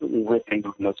 definitely ripping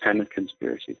on those kind of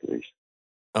conspiracy theories.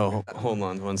 Oh, hold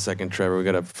on 1 second, Trevor. We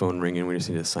got a phone ringing. We just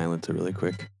need to silence it really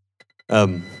quick.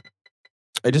 I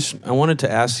wanted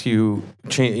to ask you,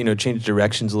 change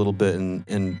directions a little bit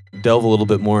and delve a little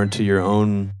bit more into your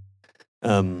own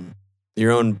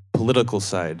political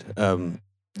side.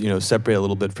 Separate a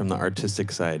little bit from the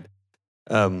artistic side.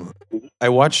 I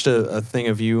watched a thing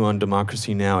of you on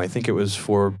Democracy Now! I think it was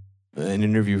for an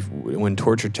interview when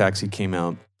Torture Taxi came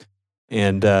out,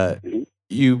 and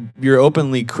you're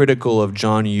openly critical of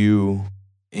John Yoo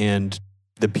and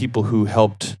the people who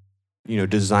helped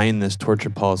design this torture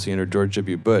policy under George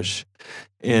W. Bush.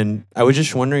 And I was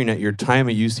just wondering, at your time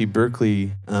at UC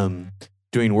Berkeley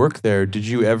doing work there, did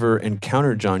you ever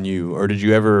encounter John Yoo, or did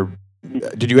you ever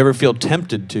feel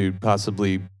tempted to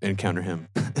possibly encounter him?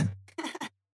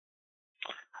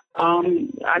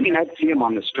 I'd see him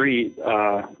on the street.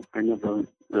 I never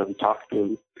really talked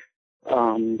to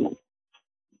him.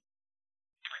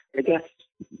 I guess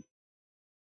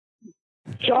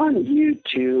John Yoo,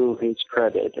 to his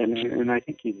credit, and I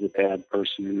think he's a bad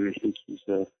person, and I think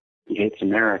he hates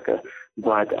America,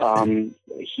 but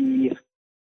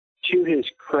to his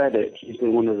credit, he's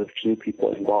been one of the few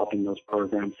people involved in those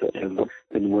programs that have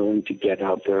been willing to get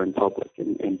out there in public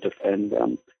and defend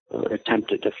them, or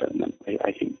attempt to defend them,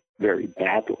 I think very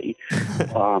badly.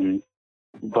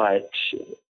 but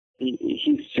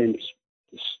he's since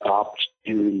stopped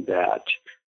doing that.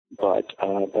 But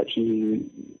he,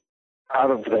 out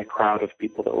of the crowd of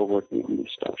people that were working on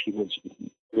this stuff, he was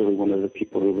really one of the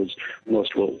people who was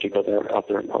most willing to go out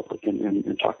there in public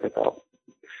and talk about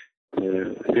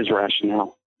his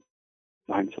rationale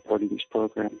behind supporting these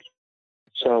programs.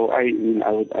 So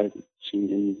I've seen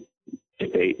him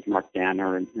debate Mark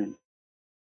Danner and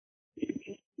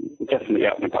definitely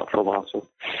out and about for a while. So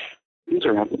he's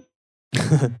around.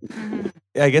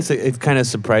 I guess it kind of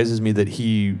surprises me that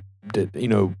he did,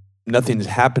 nothing's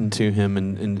happened to him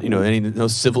and no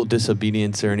civil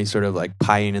disobedience or any sort of like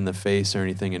pieing in the face or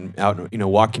anything, and out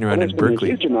walking around in Berkeley.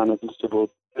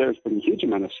 There's been a huge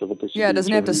amount of civil disobedience. Yeah, doesn't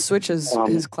he have to switch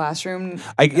his classroom?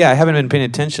 I haven't been paying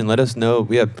attention. Let us know.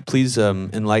 Yeah, please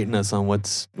enlighten us on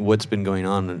what's been going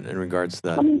on in regards to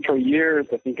that. I mean, for years,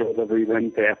 I think it was every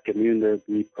Wednesday afternoon there'd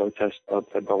be protests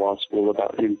outside the law school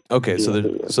about him. Okay, so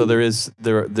there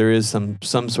is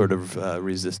some sort of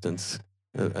resistance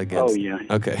against. Oh yeah.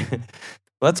 Okay,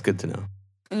 well, that's good to know.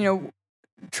 And,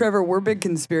 Trevor, we're big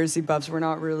conspiracy buffs. We're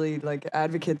not really like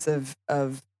advocates of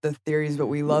the theories, but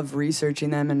we love researching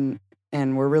them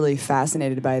and we're really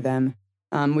fascinated by them.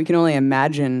 We can only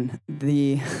imagine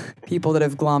the people that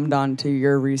have glommed onto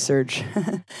your research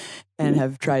and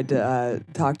have tried to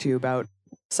talk to you about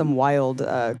some wild,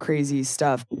 crazy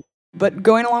stuff. But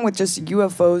going along with just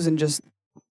UFOs and just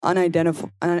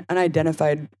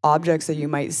unidentified objects that you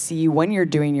might see when you're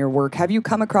doing your work, have you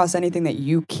come across anything that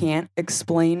you can't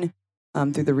explain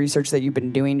through the research that you've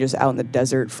been doing just out in the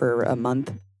desert for a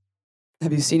month?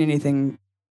 Have you seen anything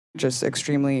just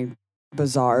extremely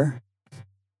bizarre?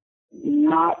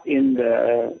 Not in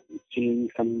the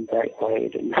seeing some bright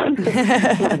light and not in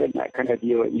that kind of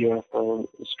UFO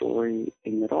story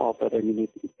thing at all. But I mean,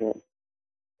 when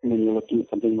you're looking at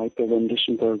something like the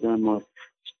rendition program,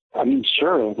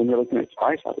 sure, when you're looking at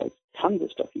spy satellites, tons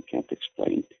of stuff you can't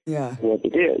explain what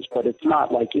it is. But it's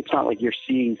not like you're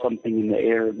seeing something in the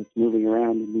air that's moving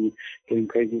around and doing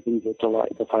crazy things that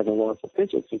defy the laws of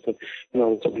physics. It's a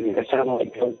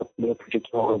satellite goes up in a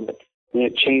particular orbit and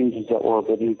it changes the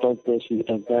orbit and it does this and it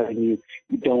does that, and you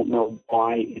don't know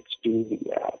why it's doing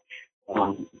that.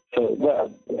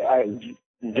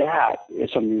 That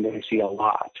is something that I see a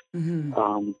lot.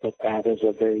 Mm-hmm. But that is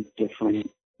a very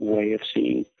different way of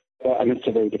seeing. It's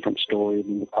a very different story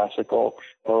than the classical,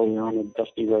 we're on a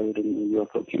dusty road and the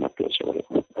UFO came up to us or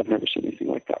whatever. I've never seen anything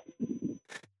like that.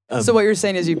 So what you're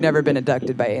saying is you've never been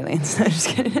abducted by aliens? I'm just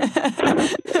kidding.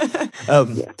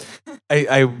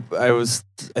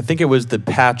 I think it was the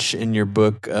patch in your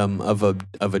book of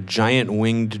a giant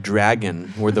winged dragon,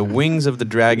 where the wings of the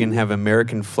dragon have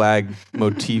American flag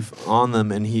motif on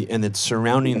them, and it's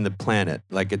surrounding the planet,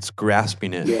 like it's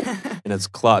grasping it, and its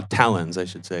talons, I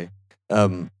should say.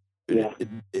 And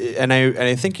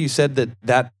I think you said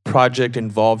that project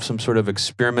involved some sort of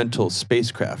experimental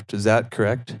spacecraft. Is that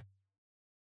correct?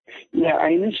 Yeah, I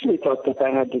initially thought that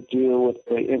had to do with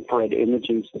the infrared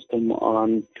imaging system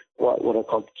on what are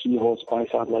called keyhole spy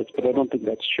satellites, but I don't think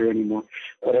that's true anymore.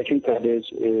 What I think that is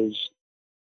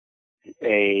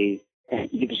an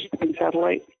eavesdropping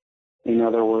satellite. In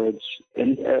other words,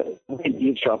 the way an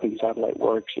eavesdropping satellite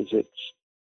works is it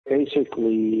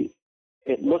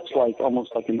looks like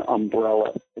almost like an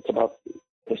umbrella. It's about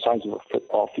the size of a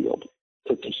football field.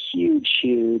 So it's a huge,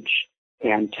 huge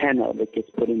antenna that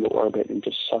gets put into orbit and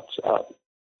just sucks up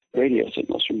radio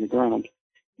signals from the ground.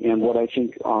 And what I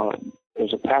think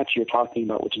there's a patch you're talking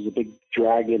about, which is a big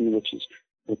dragon, which is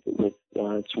with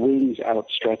its wings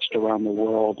outstretched around the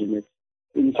world, and it's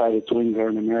inside its wings are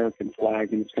an American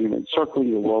flag, and it's kind of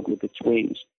encircling the world with its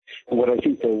wings. And what I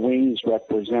think the wings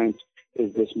represent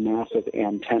is this massive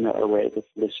antenna array that's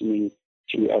listening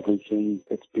to everything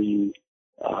that's being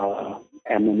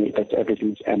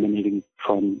everything's emanating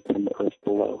from the earth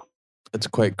below. That's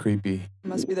quite creepy. It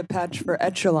must be the patch for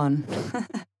Echelon.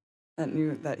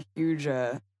 that huge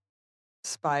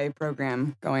spy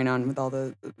program going on with all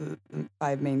the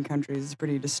 5 main countries is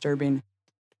pretty disturbing.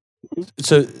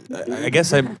 So I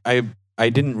guess I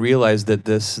didn't realize that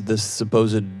this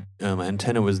supposed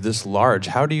antenna was this large.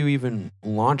 How do you even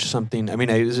launch something? I mean,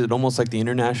 is it almost like the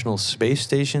International Space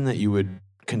Station that you would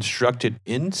construct it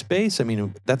in space? I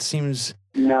mean, that seems...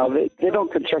 No, they don't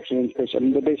construct it in space. I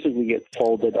mean, they basically get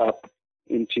folded up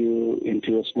into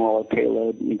a smaller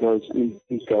payload, and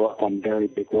these go up on very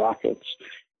big rockets,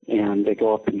 and they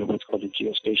go up into what's called a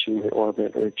geostationary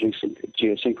orbit or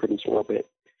geosynchronous orbit,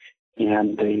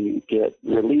 and they get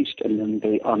released, and then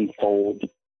they unfold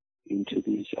into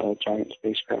these giant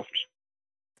spacecraft.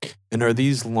 And are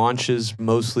these launches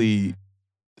mostly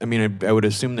I mean, I would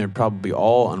assume they're probably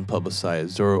all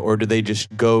unpublicized, or do they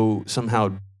just go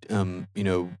somehow,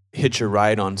 hitch a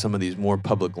ride on some of these more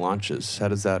public launches? How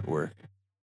does that work?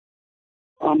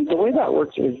 The way that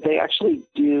works is they actually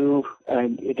do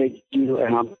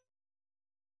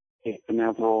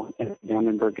Canaveral and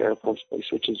Vandenberg Air Force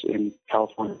Base, which is in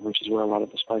California, which is where a lot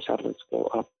of the spy satellites go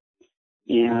up.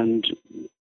 And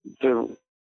so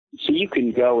you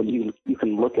can go and you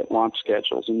can look at launch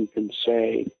schedules and you can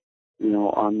say,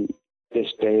 on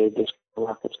this day, this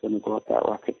rocket's going to go up, that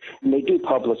rocket. And they do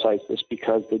publicize this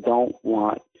because they don't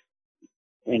want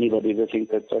anybody to think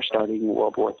that they're starting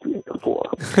World War III or IV.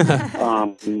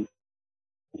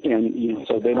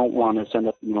 So they don't want to send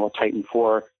up, a Titan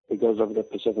IV that goes over the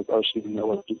Pacific Ocean and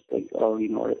they'll just think, are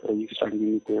you starting a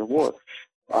nuclear war?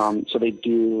 So they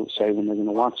do say when they're going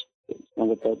to launch things. And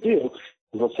what they'll do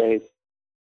is they'll say,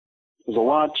 there's a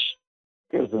launch,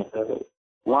 here's the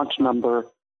launch number,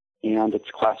 and it's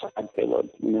classified payload.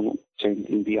 And they won't say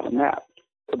anything beyond that.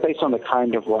 But based on the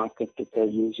kind of rocket that they're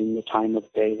using, the time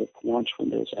of day that the launch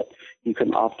window is at, you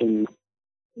can often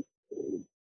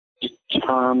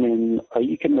determine,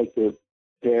 you can make a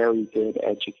very good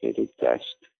educated guess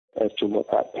as to what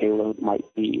that payload might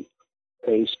be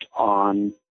based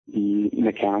on the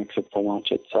mechanics of the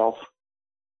launch itself.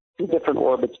 The different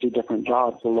orbits do different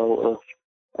jobs. The low Earth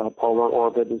polar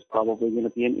orbit is probably going to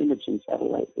be an imaging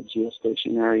satellite. The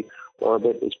geostationary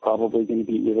orbit is probably going to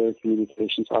be either a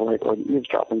communication satellite or an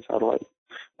eavesdropping satellite.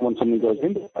 When something goes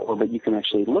into that orbit, you can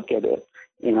actually look at it,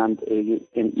 and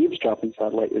an eavesdropping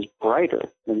satellite is brighter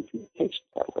than a communication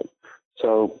satellite.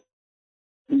 So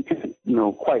you can,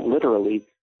 quite literally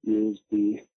use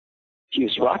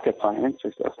rocket science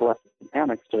or selective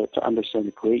mechanics to understand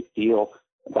a great deal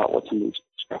about what some of these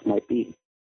stuff might be.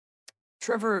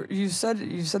 Trevor, you said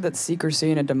that secrecy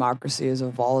in a democracy is a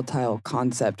volatile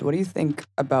concept. What do you think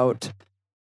about,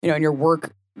 in your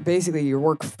work? Basically, your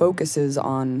work focuses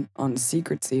on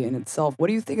secrecy in itself. What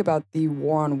do you think about the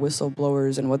war on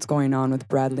whistleblowers and what's going on with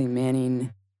Bradley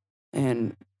Manning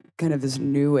and kind of this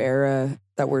new era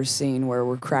that we're seeing where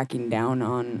we're cracking down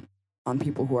on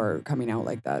people who are coming out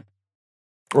like that?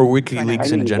 Or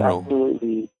WikiLeaks in general?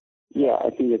 I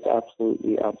think it's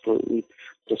absolutely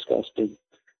disgusting.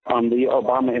 The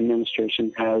Obama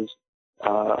administration has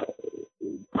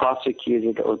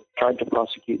prosecuted or tried to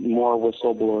prosecute more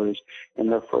whistleblowers in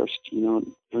their first,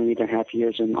 3.5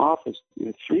 years in office,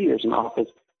 3 years in office,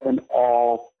 than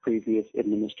all previous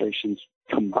administrations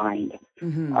combined.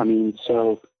 Mm-hmm. I mean,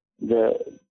 so the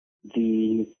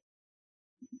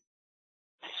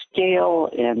scale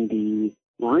and the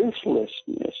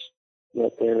ruthlessness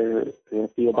that the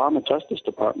Obama Justice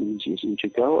Department is using to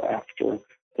go after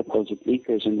supposed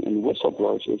leakers and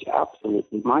whistleblowers is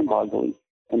absolutely mind-boggling,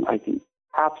 and I think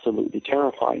absolutely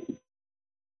terrifying.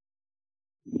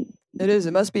 It is.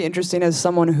 It must be interesting as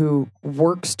someone who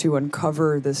works to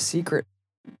uncover the secret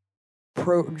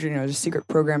secret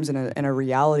programs in a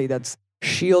reality that's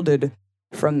shielded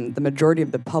from the majority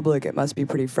of the public. It must be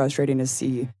pretty frustrating to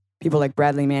see people like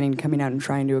Bradley Manning coming out and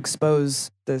trying to expose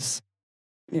this,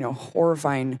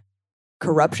 horrifying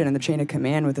corruption in the chain of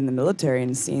command within the military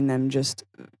and seeing them just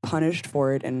punished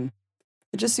for it. And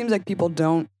it just seems like people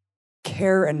don't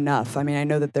care enough. I mean, I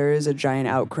know that there is a giant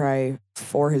outcry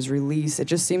for his release. It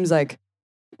just seems like,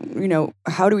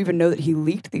 how do we even know that he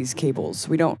leaked these cables?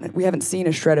 We haven't seen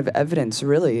a shred of evidence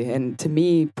really. And to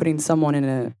me, putting someone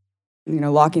in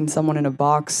locking someone in a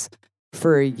box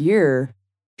for a year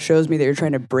shows me that you're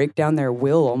trying to break down their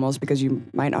will almost because you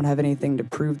might not have anything to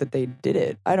prove that they did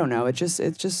it. I don't know.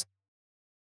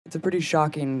 It's a pretty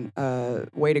shocking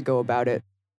way to go about it.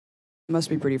 It must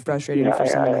be pretty frustrating for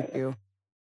someone like you.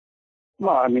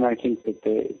 Well, I mean, I think that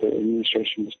the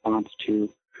administration response to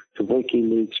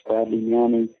WikiLeaks, Bradley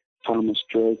Manning, Thomas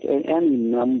Drake, and any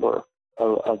number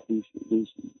of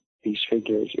these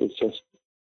figures is just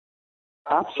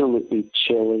absolutely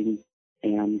chilling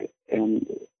and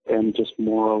just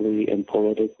morally and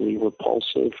politically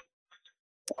repulsive.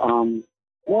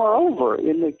 Moreover,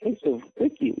 in the case of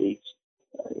WikiLeaks,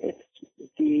 it's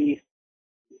the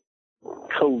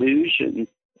collusion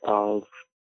of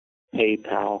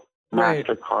PayPal, right,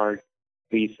 MasterCard,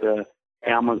 Visa,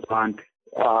 Amazon,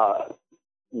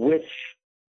 with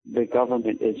the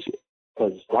government is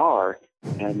bizarre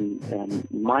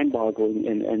and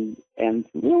mind-boggling and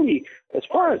really, as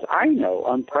far as I know,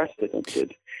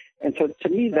 unprecedented. And so to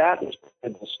me, that is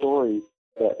the story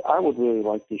that I would really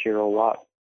like to hear a lot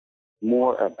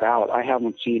more about. I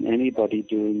haven't seen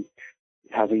anybody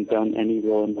having done any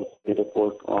real investigative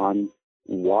work on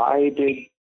why did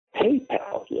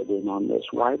PayPal get in on this?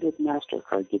 Why did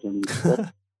MasterCard get in on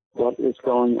this? What is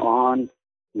going on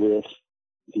with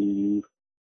the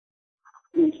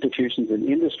institutions and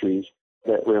industries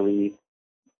that really,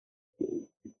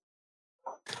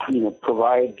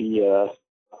 provide the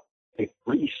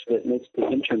grease that makes the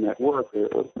internet work,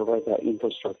 or provide that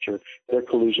infrastructure. Their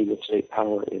collusion with state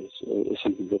power is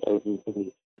something that I would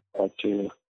really like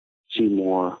to see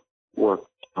more work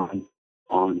on.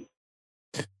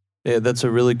 Yeah, that's a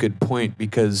really good point,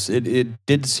 because it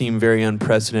did seem very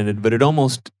unprecedented, but it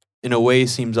almost, in a way,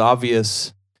 seems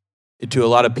obvious to a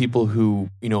lot of people who,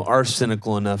 are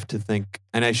cynical enough to think,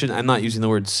 and I'm not using the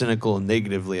word cynical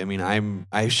negatively. I mean,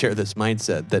 I share this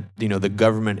mindset that, the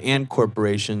government and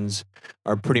corporations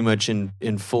are pretty much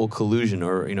in full collusion,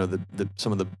 or,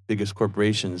 some of the biggest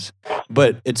corporations.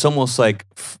 But it's almost like,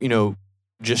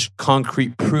 just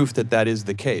concrete proof that is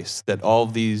the case, that all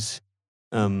of these,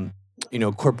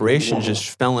 corporations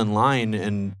just fell in line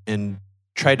and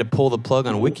tried to pull the plug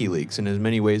on WikiLeaks in as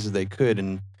many ways as they could.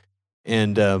 And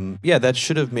that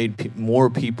should have made more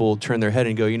people turn their head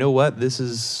and go, you know what, this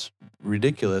is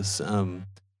ridiculous. And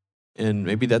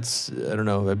maybe that's, I don't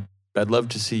know, I'd love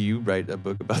to see you write a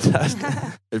book about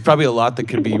that. There's probably a lot that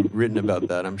could be written about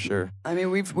that, I'm sure. I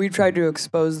mean, we've tried to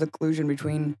expose the collusion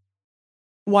between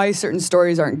why certain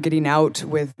stories aren't getting out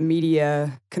with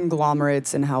media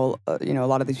conglomerates, and how, a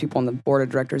lot of these people on the board of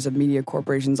directors of media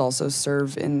corporations also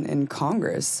serve in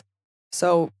Congress.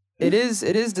 So it is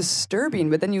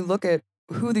disturbing, but then you look at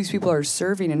who these people are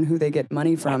serving and who they get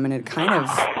money from, and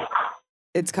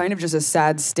it's kind of just a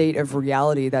sad state of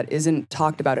reality that isn't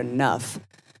talked about enough.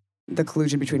 The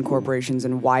collusion between corporations,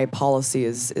 and why policy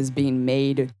is being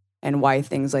made, and why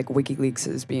things like WikiLeaks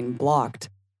is being blocked.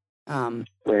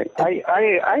 Right.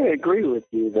 I agree with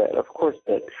you that, of course,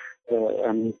 that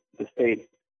the state,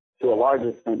 to a large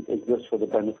extent, exists for the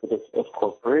benefit of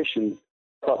corporations.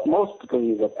 But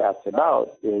mostly what that's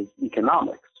about is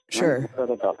economics. Sure. Right? It's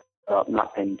not about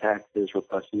not paying taxes,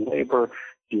 repressing labor,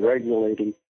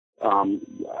 deregulating.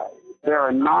 There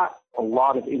are not a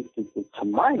lot of instances, to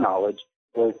my knowledge,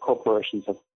 where corporations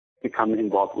have become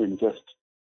involved in just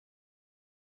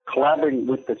collaborating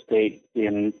with the state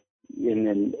in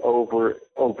an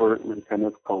overtly kind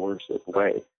of coercive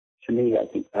way. To me, I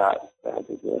think that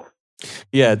is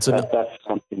that's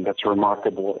something that's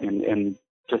remarkable and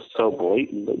just so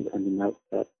blatantly. I mean,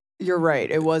 that you're right.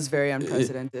 It was very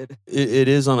unprecedented. It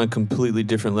is on a completely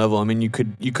different level. I mean, you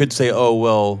could say, oh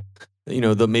well,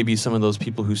 maybe some of those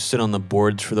people who sit on the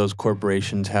boards for those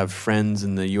corporations have friends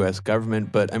in the U.S.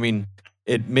 government, but I mean,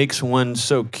 it makes one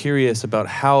so curious about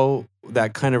how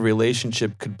that kind of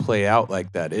relationship could play out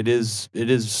like that. It is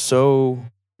so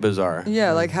bizarre.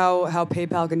 Yeah, like how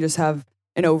PayPal can just have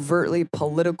an overtly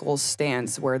political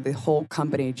stance where the whole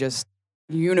company just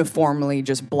uniformly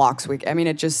just blocks Wiki. I mean,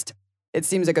 it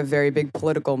seems like a very big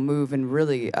political move, and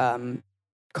really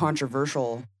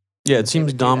controversial. Yeah, it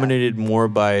seems dominated more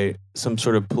by some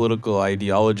sort of political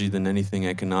ideology than anything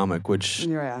economic, which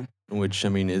I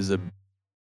mean is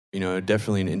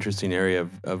definitely an interesting area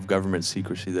of government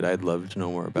secrecy that I'd love to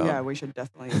know more about. Yeah, we should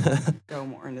definitely go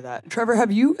more into that. Trevor,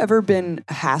 have you ever been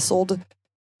hassled?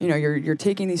 You're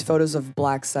taking these photos of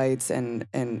black sites and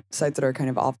sites that are kind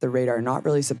of off the radar, not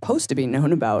really supposed to be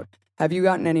known about. Have you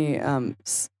gotten any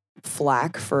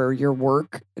flack for your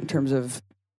work in terms of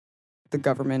the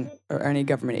government or any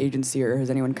government agency, or has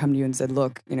anyone come to you and said,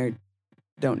 look,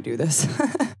 don't do this?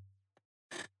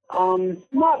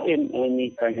 Not in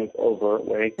any kind of overt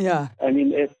way. Yeah. I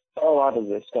mean, a lot of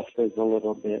this stuff is a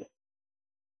little bit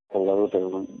below the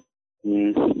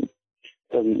line.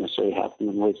 Doesn't necessarily happen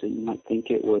in ways that you might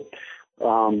think it would.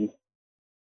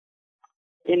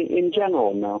 In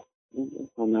general, no.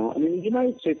 I mean, the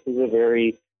United States is a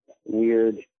very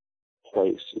weird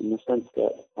place in the sense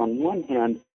that, on one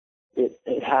hand,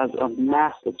 it has a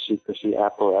massive secrecy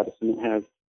apparatus, and it has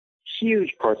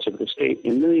huge parts of the state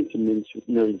and millions and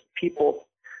millions of people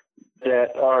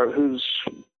that are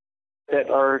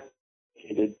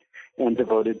hated and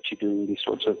devoted to doing these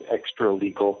sorts of extra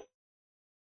legal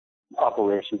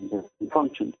operations and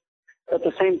functions. At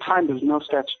the same time, there's no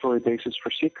statutory basis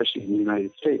for secrecy in the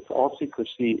United States. All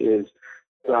secrecy is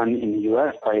done in the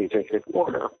U.S. by executive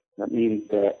order. That means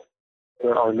that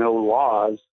there are no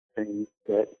laws saying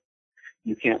that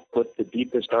you can't put the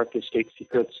deepest, darkest state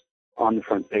secrets on the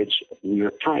front page of the New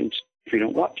York Times if you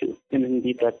don't want to. And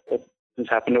indeed, that has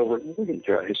happened over and over again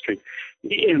throughout history.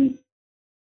 And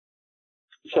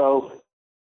so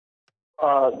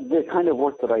the kind of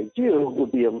work that I do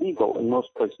would be illegal in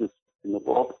most places in the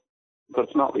world, but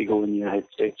it's not legal in the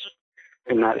United States.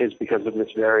 And that is because of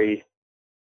this very,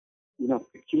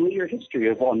 peculiar history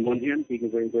of, on one hand, being a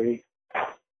very, very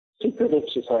secretive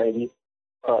society,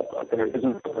 but there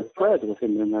isn't a thread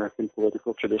within the American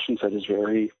political traditions that is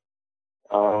very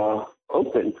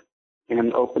open,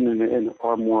 and open in a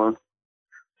far more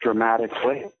dramatic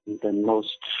way than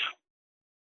most,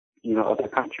 other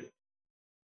countries.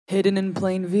 Hidden in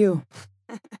plain view.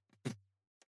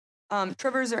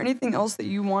 Trevor, is there anything else that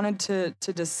you wanted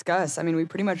to discuss? I mean, we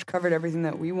pretty much covered everything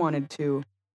that we wanted to.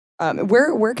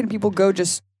 Where can people go?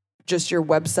 Just your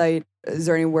website? Is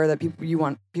there anywhere that you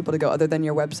want people to go other than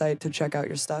your website to check out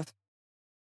your stuff?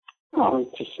 Oh,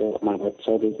 it's just my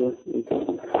website is it's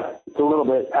a little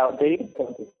bit outdated,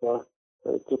 but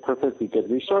it's a perfectly good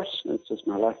resource. It's just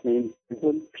my last name,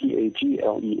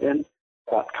 PAGLEN.com.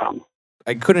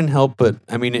 I couldn't help but,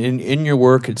 I mean, in your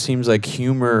work, it seems like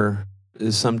humor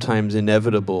is sometimes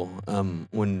inevitable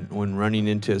when running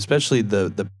into, especially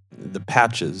the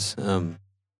patches,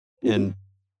 and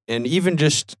even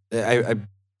just I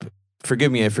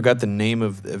forgive me, I forgot the name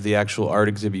of the actual art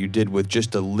exhibit you did with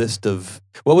just a list of,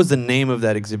 what was the name of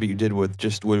that exhibit you did with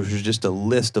which was just a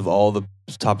list of all the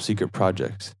top secret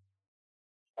projects?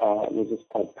 It was just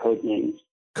called Codenames.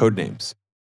 Codenames.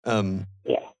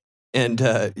 Yeah. And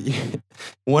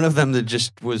one of them that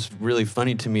just was really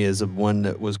funny to me is one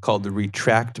that was called the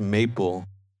Retract Maple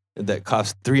that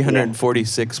cost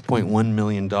 $346.1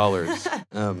 million.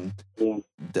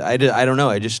 I don't know.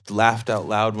 I just laughed out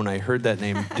loud when I heard that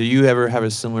name. Do you ever have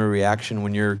a similar reaction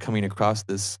when you're coming across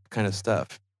this kind of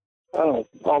stuff? Oh,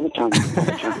 all the time.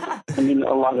 I mean,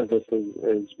 a lot of this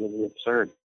is really absurd.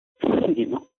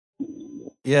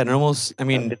 Yeah, and almost, I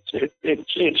mean,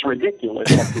 it's ridiculous.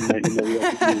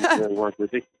 The word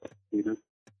ridiculous.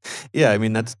 Yeah, I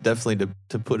mean, that's definitely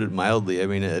to put it mildly. I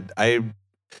mean,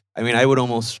 I would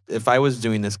almost, if I was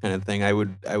doing this kind of thing,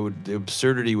 the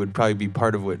absurdity would probably be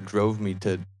part of what drove me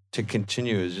to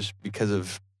continue, is just because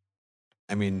of,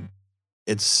 I mean,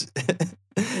 it's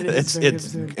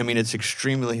it's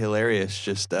extremely hilarious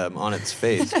just on its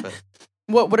face. But.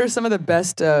 What are some of the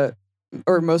best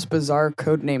or most bizarre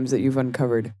code names that you've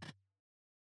uncovered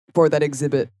for that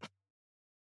exhibit?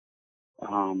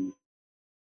 Oh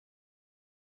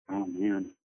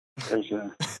man, there's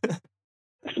a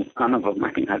ton of them.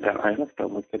 I mean, I have to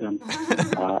look at them.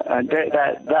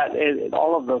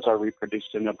 All of those are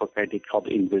reproduced in a book I did called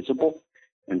Invisible,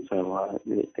 and so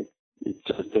it's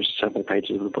just, there's several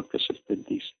pages of the book that just did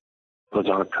these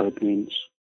bizarre code names.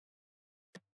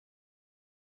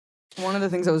 One of the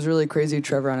things that was really crazy,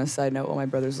 Trevor, on a side note, while my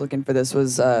brother's looking for this,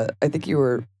 was I think you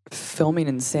were filming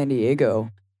in San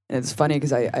Diego. And it's funny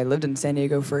because I lived in San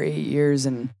Diego for 8 years,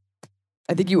 and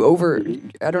I think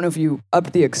I don't know if you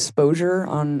upped the exposure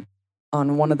on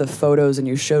one of the photos, and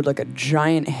you showed like a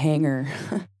giant hangar,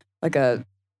 like a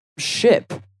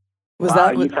ship. Was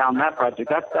that you found that project?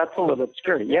 That's a little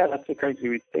obscure. Yeah, that's a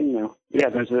crazy thing, though. Yeah,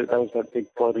 that was that big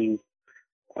floating,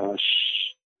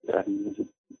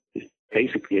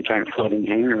 basically a giant floating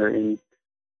hangar, and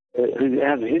it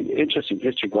has an interesting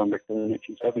history going back to the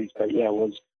 1970s. But yeah, it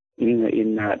was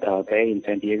in that bay in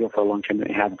San Diego for a long time.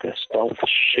 They had this stealth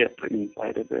ship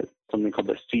inside of it, something called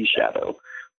the Sea Shadow,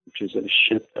 which is a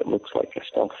ship that looks like a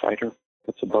stealth fighter.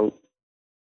 It's a boat.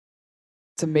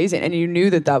 It's amazing. And you knew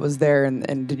that was there,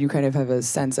 and did you kind of have a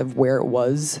sense of where it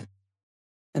was?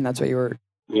 And that's what you were...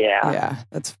 Yeah,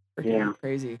 that's freaking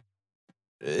crazy.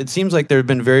 It seems like there have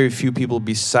been very few people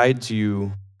besides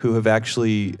you who have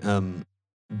actually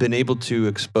been able to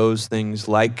expose things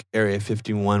like Area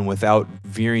 51 without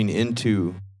veering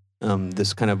into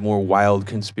this kind of more wild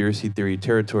conspiracy theory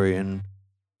territory. And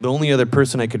the only other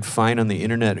person I could find on the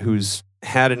internet who's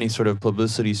had any sort of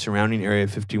publicity surrounding Area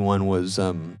 51 was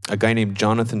a guy named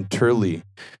Jonathan Turley,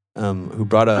 who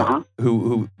brought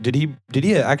who did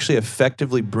he actually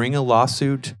effectively bring a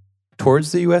lawsuit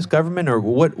towards the U.S. government, or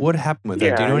what happened with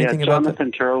that? Do you know anything about that?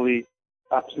 Jonathan Turley,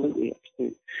 absolutely.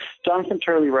 Jonathan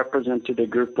Turley represented a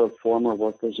group of former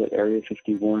workers at Area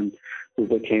 51 who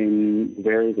became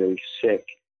very, very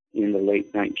sick in the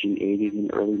late 1980s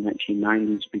and early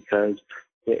 1990s because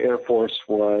the Air Force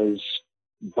was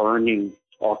burning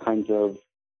all kinds of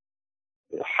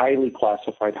highly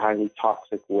classified, highly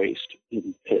toxic waste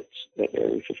in pits at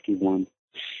Area 51.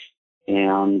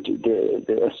 And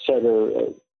the set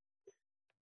of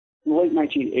late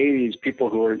 1980s, people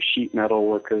who were sheet metal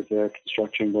workers,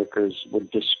 construction workers, would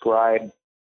describe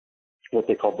what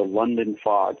they called the London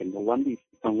fog. And the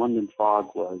London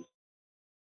fog was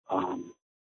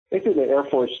basically the Air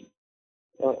Force,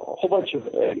 a whole bunch of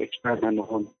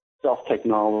experimental stealth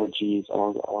technologies.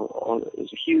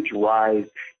 There's a huge rise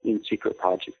in secret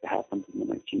projects that happened in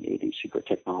the 1980s, secret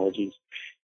technologies.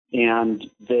 And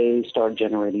they started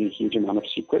generating a huge amount of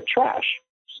secret trash.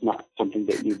 It's not something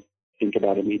that you think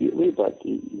about immediately, but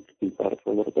you can think about it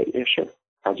for a little bit. Yeah, sure.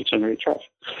 How'd you generate trash?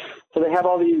 So they have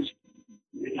all these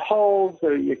hulls,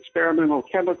 the experimental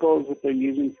chemicals that they're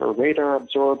using for radar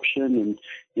absorption and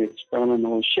the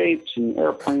experimental shapes and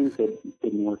airplanes that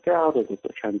didn't work out or that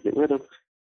they're trying to get rid of.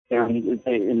 And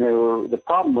the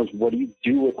problem was, what do you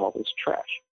do with all this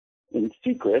trash? In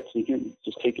secret, you can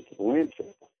just take it to the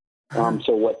landfill.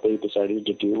 So what they decided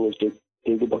to do was to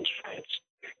dig a bunch of pits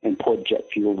and pour jet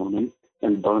fuel on them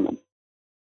and burn them.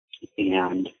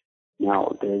 And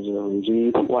now there's a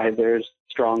reason why there's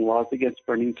strong laws against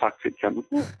burning toxic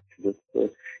chemicals.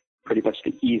 It's pretty much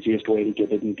the easiest way to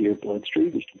get it into your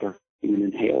bloodstream is to burn it and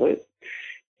inhale it.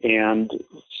 And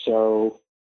so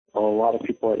a lot of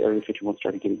people at Area 51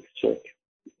 started getting sick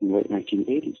in the late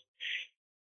 1980s.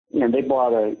 And they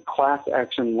brought a class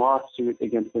action lawsuit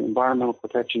against the Environmental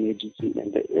Protection Agency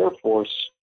and the Air Force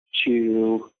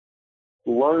to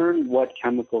learn what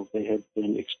chemicals they had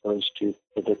been exposed to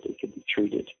so that they could be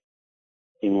treated.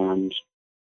 And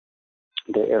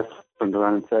the Air Force turned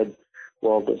around and said,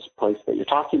 well, this place that you're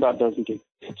talking about doesn't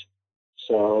exist,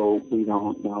 so we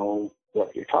don't know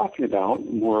what you're talking about.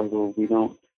 Moreover, we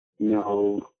don't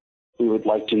know, we would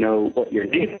like to know what your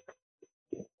name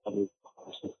is.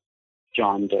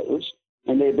 John Doe's.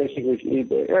 And they basically,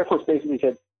 the Air Force basically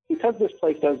said, because this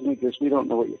place doesn't exist, we don't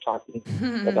know what you're talking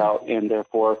about, and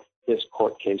therefore this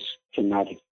court case cannot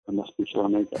exist unless be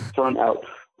thrown out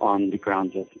on the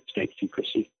grounds of state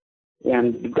secrecy.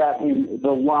 And that,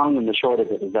 the long and the short of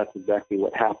it is that's exactly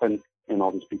what happened, and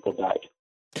all these people died.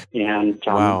 And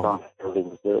John McGraw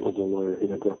was a lawyer who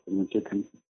had represented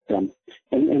them.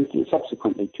 And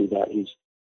subsequently to that, he's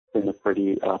been a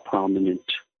pretty prominent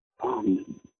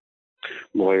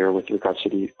lawyer with regards to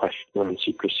the question around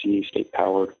secrecy, state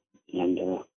power, and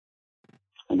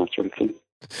that sort of thing.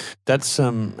 That's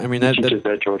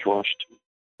that George watched.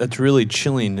 That's really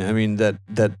chilling. I mean, that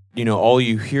all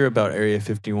you hear about Area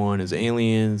 51 is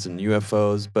aliens and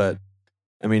UFOs, but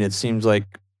I mean, it seems like,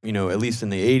 at least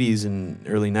in the 80s and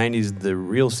early 90s, the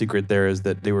real secret there is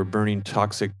that they were burning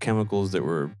toxic chemicals that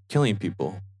were killing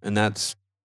people. And that's,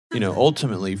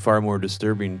 ultimately far more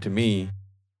disturbing to me.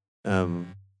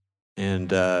 And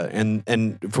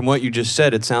from what you just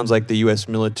said, it sounds like the U.S.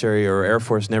 military or Air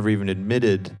Force never even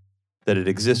admitted that it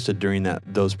existed during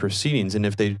those proceedings. And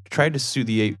if they tried to sue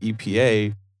the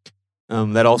EPA,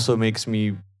 that also makes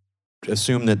me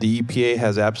assume that the EPA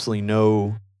has absolutely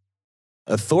no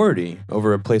authority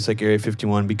over a place like Area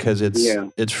 51 because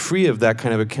it's free of that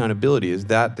kind of accountability. Is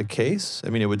that the case? I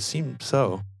mean, it would seem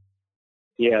so.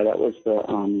 Yeah, that was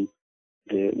the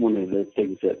one of the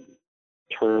things that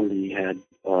Turley had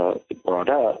brought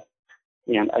up.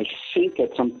 And I think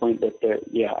at some point that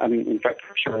in fact,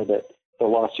 for sure that the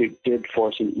lawsuit did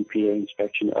force an EPA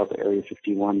inspection of Area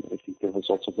 51. I think the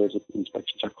results of those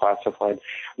inspections are classified.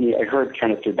 I mean, I heard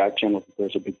kind of through back channels that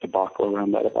there's a big debacle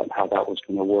around that about how that was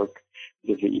going to work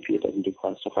because the EPA doesn't do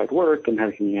classified work, and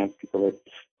how can you have people that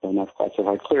don't have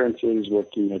classified clearances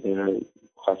working at their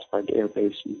classified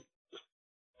airbase.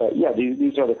 But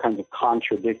these are the kinds of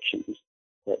contradictions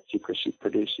that secrecy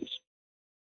produces.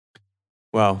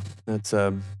 Wow, that's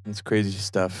crazy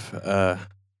stuff.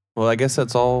 Well, I guess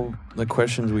that's all the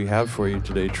questions we have for you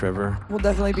today, Trevor. We'll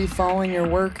definitely be following your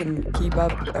work and keep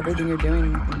up everything you're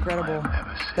doing. Incredible.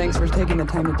 Thanks for taking the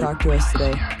time to talk to us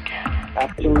today.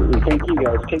 Absolutely. Thank you,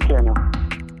 guys. Take care now.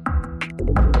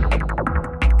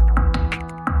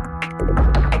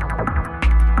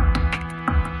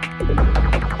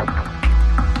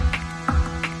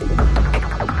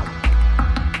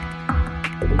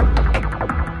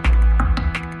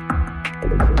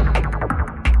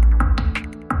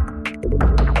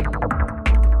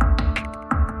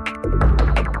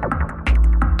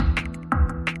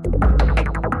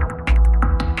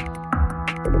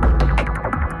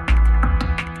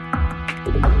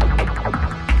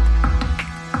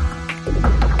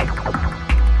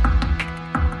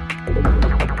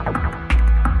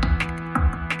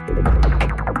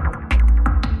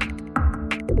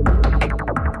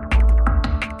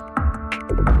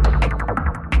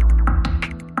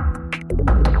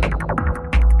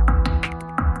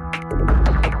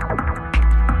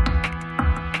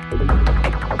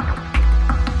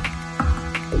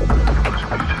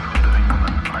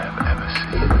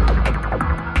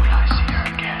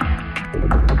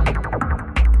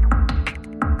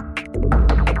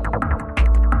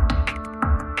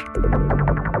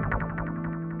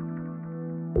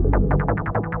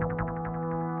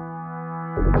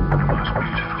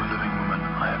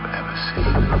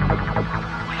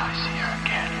 Will I see her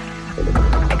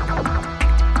again?